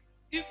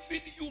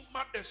 even you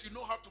mothers, you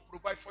know how to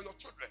provide for your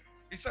children.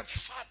 It said,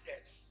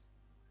 fathers,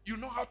 you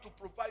know how to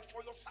provide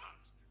for your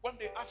sons. When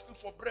they ask you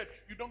for bread,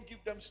 you don't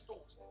give them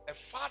stones. A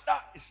father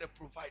is a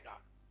provider.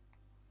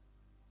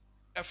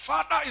 A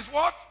father is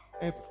what?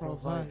 A provider. A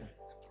provider.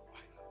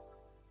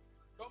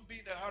 Don't be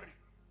in a hurry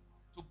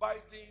to buy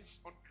things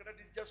on credit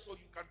just so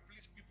you can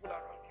please people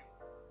around you.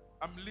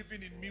 I'm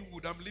living in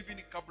Meanwood, I'm living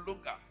in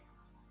Kabulonga,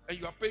 and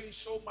you are paying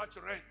so much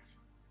rent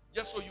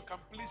just so you can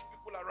please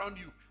people around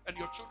you, and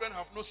your children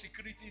have no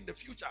security in the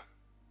future.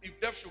 If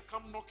death should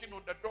come knocking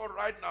on the door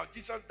right now,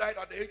 Jesus died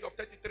at the age of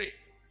 33.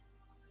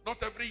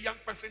 Not every young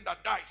person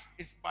that dies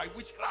is by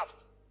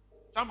witchcraft.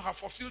 Some have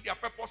fulfilled their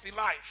purpose in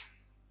life.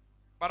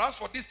 But as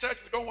for this church,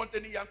 we don't want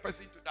any young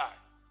person to die.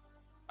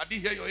 I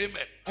didn't hear your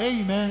amen.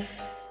 Amen.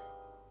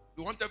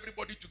 We want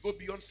everybody to go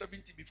beyond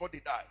 70 before they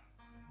die.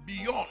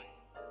 Beyond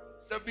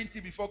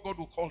 70 before God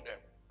will call them.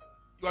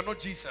 You are not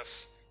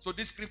Jesus. So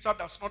this scripture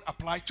does not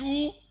apply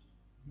to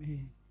Me.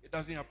 It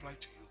doesn't apply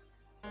to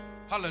you.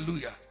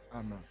 Hallelujah.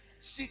 Amen.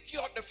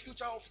 Secure the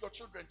future of your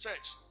children,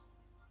 church.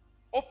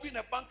 Open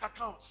a bank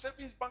account,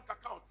 savings bank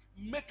account.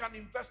 Make an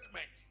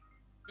investment.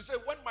 You say,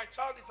 when my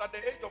child is at the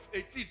age of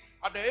 18,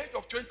 at the age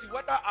of 20,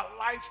 whether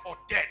alive or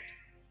dead,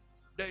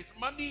 there is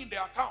money in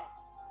the account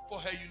for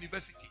her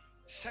university.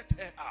 Set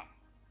her up.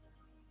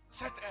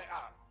 Set her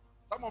up.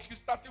 Some of you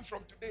starting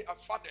from today as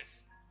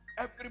fathers,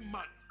 every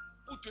month,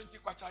 put 20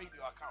 kwacha in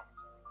your account.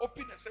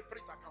 Open a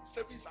separate account,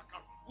 savings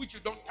account, which you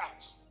don't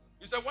touch.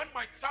 You say, when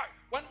my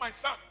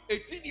son,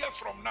 18 years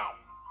from now,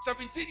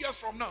 17 years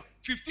from now,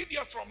 15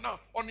 years from now,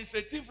 on his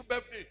 18th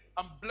birthday,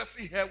 I'm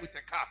blessing her with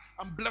a car.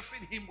 I'm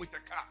blessing him with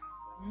a car.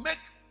 Make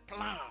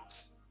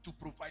plans to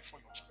provide for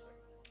your children.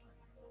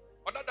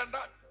 Other than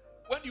that,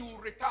 when you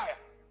retire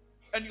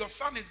and your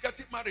son is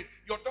getting married,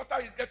 your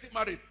daughter is getting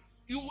married,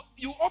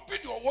 you open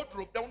your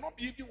wardrobe, there will not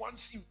be even one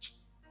suit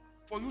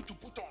for you to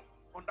put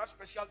on that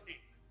special day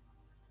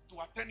to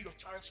attend your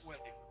child's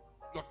wedding,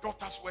 your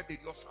daughter's wedding,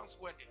 your son's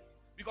wedding.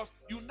 Because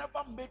you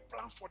never made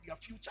plans for their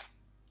future.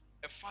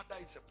 A father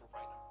is a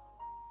provider.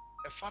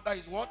 A father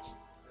is what?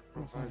 A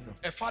provider.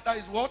 A father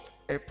is what?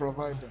 A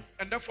provider.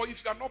 And therefore,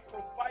 if you are not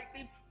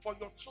providing for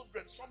your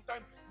children,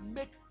 sometimes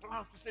make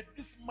plans to say,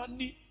 this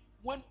money,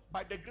 when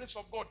by the grace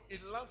of God,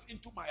 it lands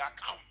into my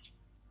account.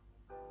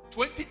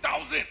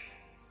 20,000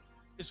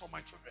 is for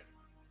my children.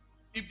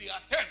 If they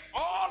are 10,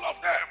 all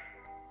of them,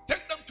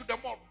 take them to the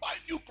mall, buy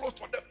new clothes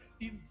for them,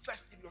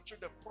 invest in your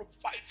children,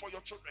 provide for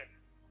your children.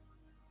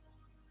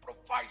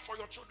 Provide for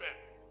your children.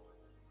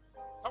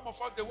 Some of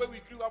us, the way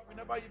we grew up, we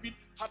never even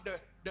had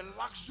the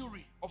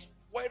luxury of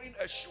wearing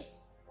a shoe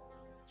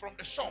from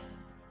the shop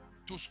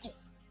to school.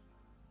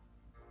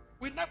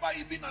 We never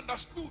even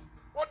understood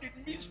what it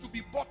means to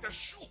be bought a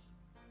shoe,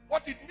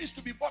 what it means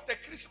to be bought a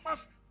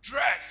Christmas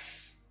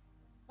dress.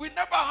 We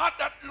never had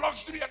that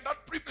luxury and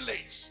that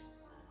privilege.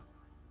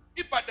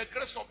 If by the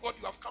grace of God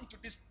you have come to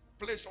this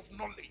place of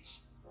knowledge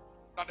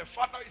that the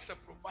Father is a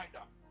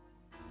provider,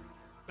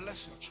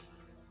 bless your children.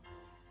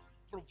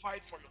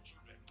 Provide for your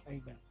children.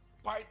 Amen.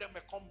 Buy them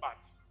a combat.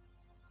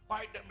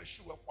 Buy them a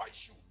shoe, a white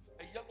shoe,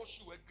 a yellow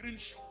shoe, a green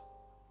shoe.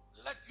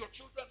 Let your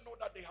children know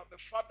that they have a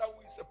father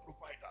who is a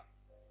provider.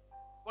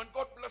 When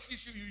God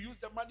blesses you, you use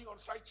the money on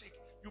side chick.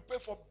 You pay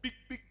for big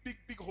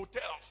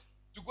hotels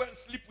to go and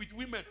sleep with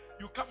women.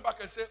 You come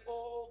back and say,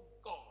 oh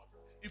God,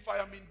 if I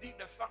am indeed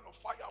the son of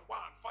fire one,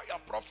 fire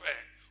prophet,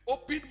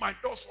 open my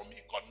doors for me,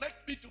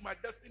 connect me to my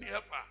destiny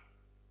helper.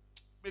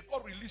 May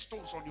God release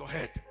stones on your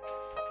head.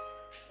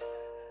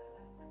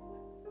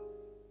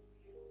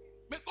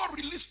 May God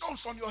release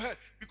stones on your head,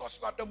 because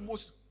you are the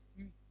most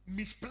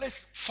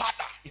misplaced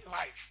father in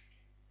life.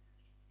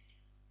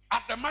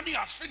 As the money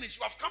has finished,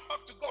 you have come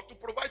back to God to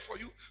provide for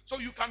you, so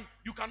you can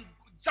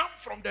jump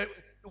from the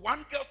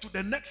one girl to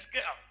the next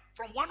girl,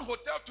 from one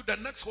hotel to the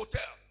next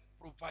hotel.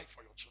 Provide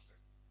for your children.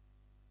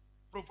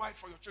 Provide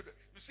for your children.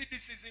 You see,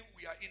 this season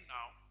we are in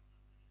now,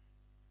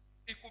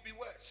 it could be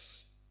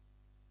worse.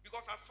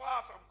 Because as far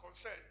as I'm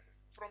concerned,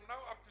 from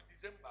now up to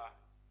December,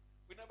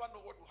 we never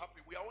know what will happen.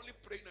 We are only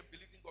praying and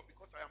believing God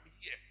because I am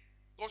here.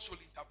 God should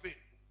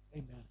intervene.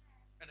 Amen.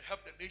 And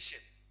help the nation.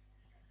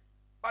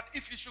 But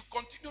if you should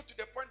continue to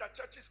the point that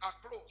churches are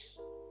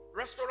closed,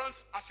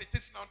 restaurants as it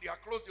is now, they are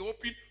closed. They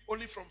open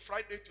only from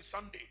Friday to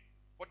Sunday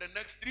for the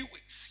next 3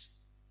 weeks.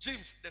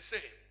 Gyms, the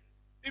same.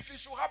 If it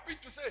should happen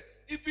to say,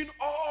 even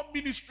all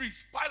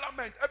ministries,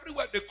 parliament,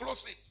 everywhere they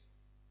close it,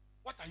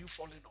 what are you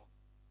falling on?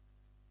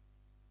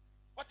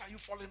 What are you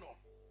falling on?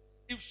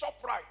 If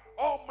ShopRite,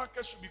 all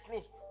markets should be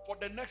closed for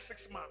the next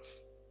 6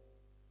 months.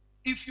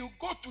 If you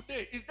go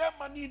today, is there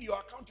money in your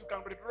account you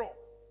can withdraw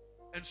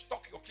and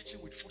stock your kitchen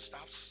with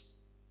foodstuffs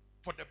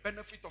for the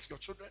benefit of your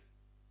children?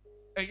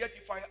 And yet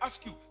if I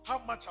ask you, how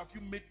much have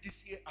you made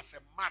this year as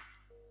a man?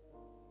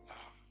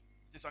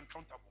 It is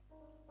uncountable.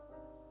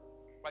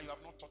 But you have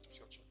not thought of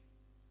your children.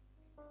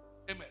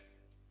 Amen.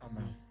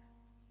 Amen.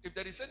 If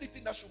there is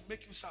anything that should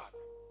make you sad,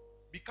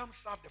 become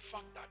sad the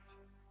fact that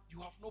you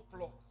have no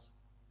plots,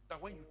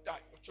 that when you die,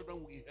 your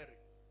children will inherit.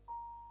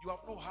 You have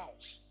no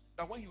house,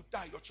 that when you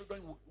die, your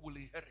children will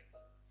inherit.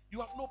 You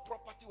have no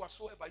property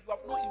whatsoever. You have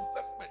no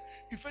investment.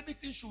 If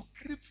anything should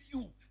grieve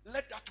you,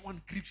 let that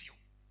one grieve you.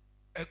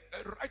 A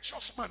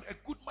righteous man, a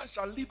good man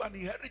shall leave an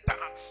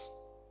inheritance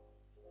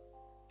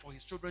for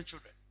his children.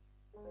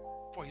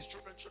 For his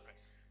children.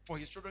 For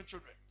his children.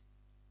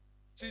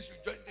 Since you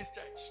joined this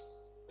church,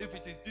 if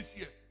it is this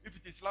year, if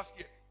it is last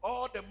year,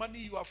 all the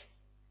money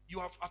you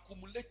have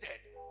accumulated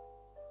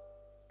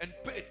and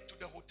paid to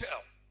the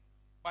hotel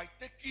by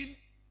taking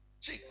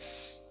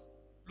chicks,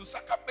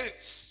 Lusaka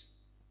babes,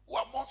 who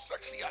are more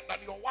sexier than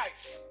your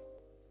wife.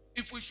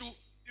 If we should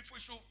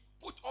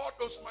put all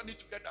those money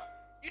together,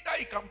 either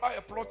you can buy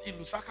a plot in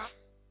Lusaka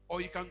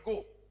or you can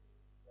go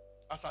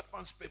as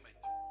advance payment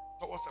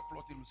towards a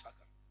plot in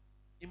Lusaka.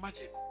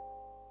 Imagine.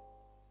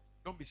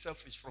 Don't be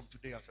selfish from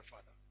today as a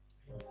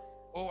father.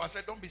 Oh, I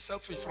said don't be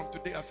selfish from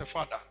today as a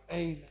father.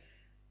 Amen.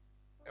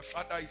 A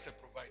father is a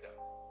provider.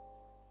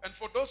 And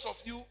for those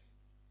of you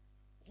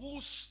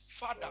whose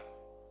father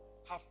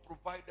have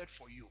provided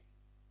for you,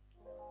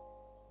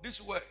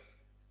 this word,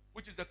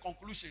 which is the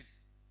conclusion,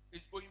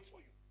 is going for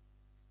you.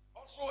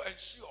 Also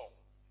ensure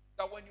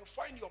that when you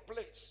find your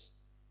place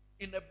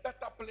in a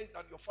better place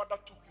than your father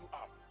took you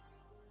out,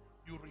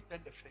 you return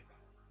the favor.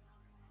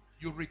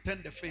 You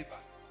return the favor.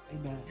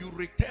 Amen. You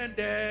return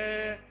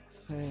the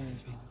Favor.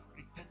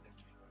 return the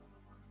favor.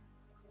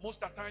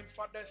 Most of the time,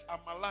 fathers are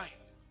maligned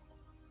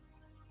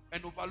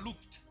and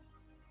overlooked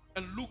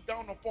and looked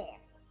down upon.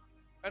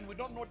 And we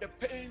don't know the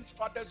pains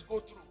fathers go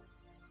through.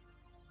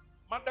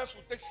 Mothers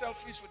will take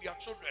selfies with their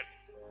children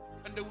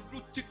and they will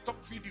do TikTok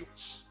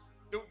videos.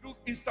 They will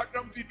do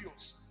Instagram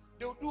videos.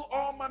 They will do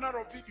all manner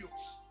of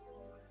videos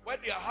where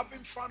they are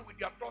having fun with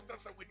their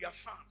daughters and with their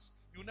sons.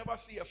 You never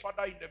see a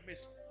father in the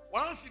midst.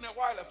 Once in a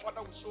while, a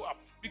father will show up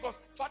because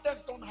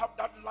fathers don't have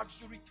that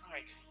luxury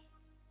time.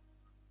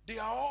 They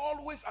are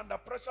always under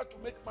pressure to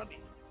make money,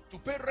 to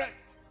pay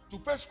rent, to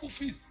pay school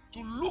fees, to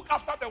look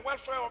after the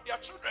welfare of their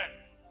children.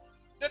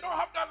 They don't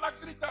have that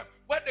luxury time.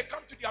 When they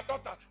come to their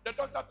daughter, the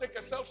daughter take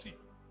a selfie.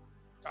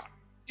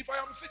 If I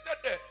am seated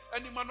there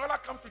and Emanuela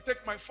comes to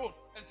take my phone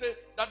and say,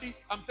 Daddy,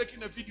 I'm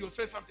taking a video,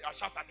 say something, I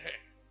shout at her.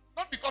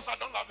 Not because I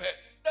don't love her.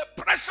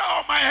 The pressure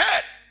on my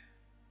head.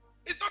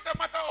 It's not a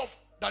matter of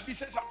Daddy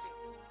say something.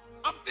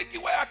 I'm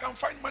thinking where I can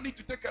find money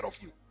to take care of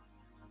you.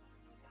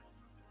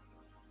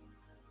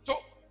 So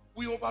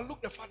we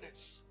overlook the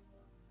fathers.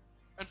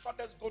 And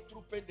fathers go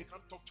through pain they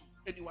can't talk to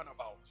anyone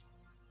about.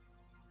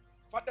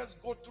 Fathers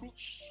go through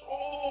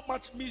so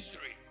much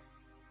misery.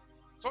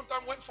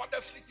 Sometimes when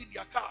fathers sit in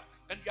their car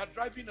and they are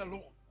driving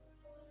alone,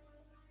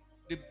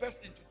 they burst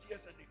into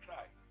tears and they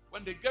cry.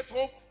 When they get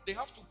home, they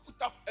have to put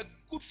up a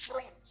good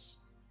front.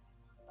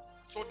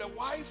 So the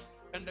wife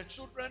and the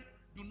children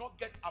do not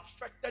get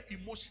affected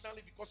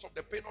emotionally because of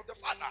the pain of the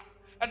father.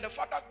 And the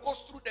father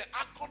goes through the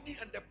agony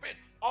and the pain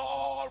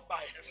all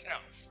by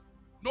herself.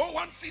 No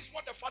one sees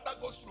what the father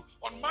goes through.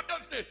 On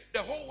Mother's Day,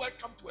 the whole world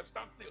comes to a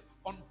standstill.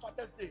 On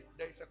Father's Day,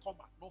 there is a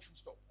comma, no full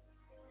stop.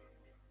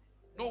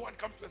 No one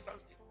comes to a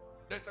standstill.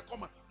 There is a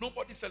comma.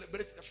 Nobody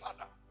celebrates the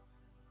father.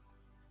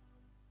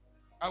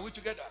 Are we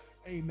together?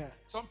 Amen.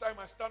 Sometimes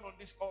I stand on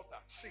this altar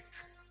sick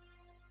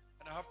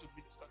and I have to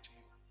minister to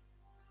you.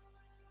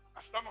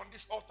 I stand on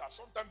this altar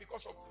sometimes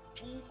because of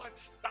too much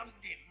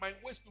standing. My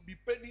waist will be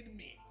paining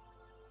me.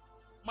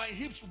 My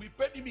hips will be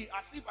paining me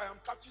as if I am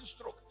catching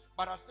stroke.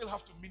 But I still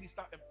have to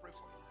minister and pray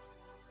for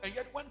you. And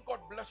yet when God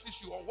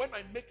blesses you or when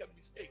I make a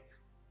mistake,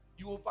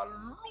 you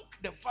overlook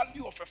the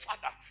value of a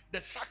father, the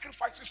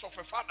sacrifices of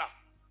a father.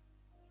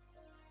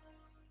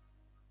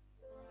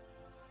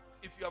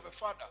 If you have a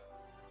father,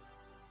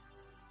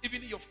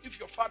 even if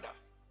your father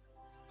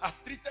has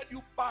treated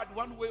you bad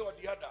one way or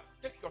the other,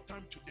 take your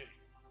time today.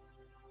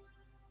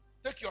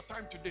 Take your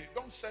time today.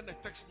 Don't send a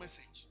text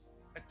message.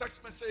 A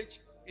text message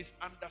is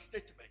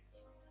understatement.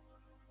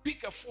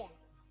 Pick a phone.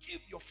 Give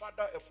your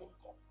father a phone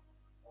call.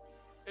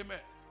 Amen.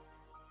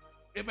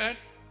 Amen.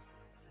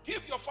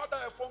 Give your father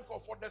a phone call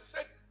for the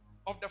sake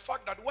of the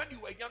fact that when you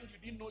were young, you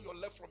didn't know your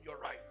left from your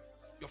right.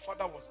 Your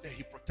father was there.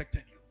 He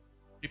protected you.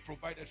 He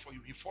provided for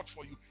you. He fought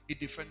for you. He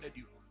defended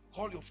you.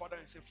 Call your father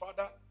and say,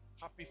 Father,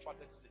 happy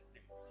Father's Day.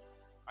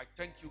 I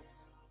thank you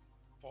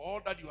for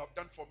all that you have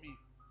done for me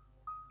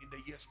in the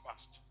years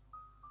past.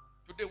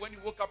 Today, when you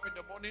woke up in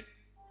the morning,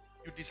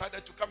 you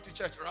decided to come to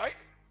church, right?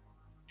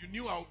 You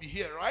knew I would be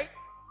here, right?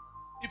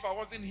 If I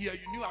wasn't here,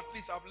 you knew at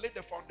least I've laid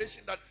the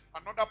foundation that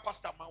another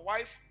pastor, my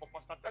wife or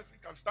Pastor Tyson,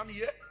 can stand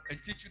here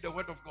and teach you the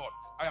word of God.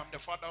 I am the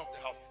father of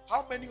the house.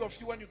 How many of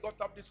you, when you got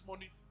up this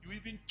morning, you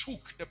even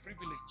took the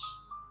privilege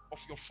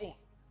of your phone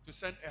to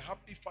send a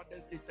happy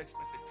Father's Day text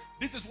message?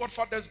 This is what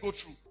fathers go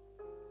through.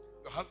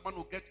 Your husband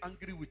will get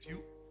angry with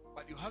you,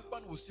 but your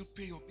husband will still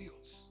pay your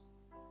bills.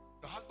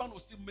 Your husband will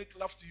still make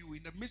love to you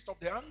in the midst of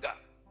the anger.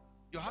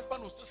 Your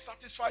husband will still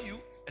satisfy you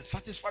and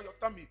satisfy your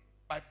tummy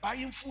by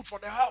buying food for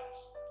the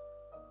house.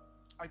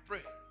 I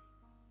pray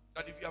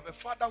that if you have a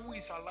father who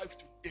is alive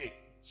today,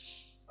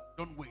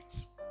 don't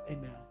wait.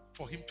 Amen.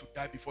 For him to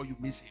die before you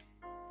miss him.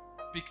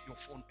 Pick your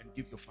phone and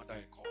give your father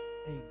a call.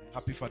 Amen.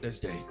 Happy Father's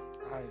Day.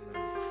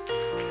 Amen.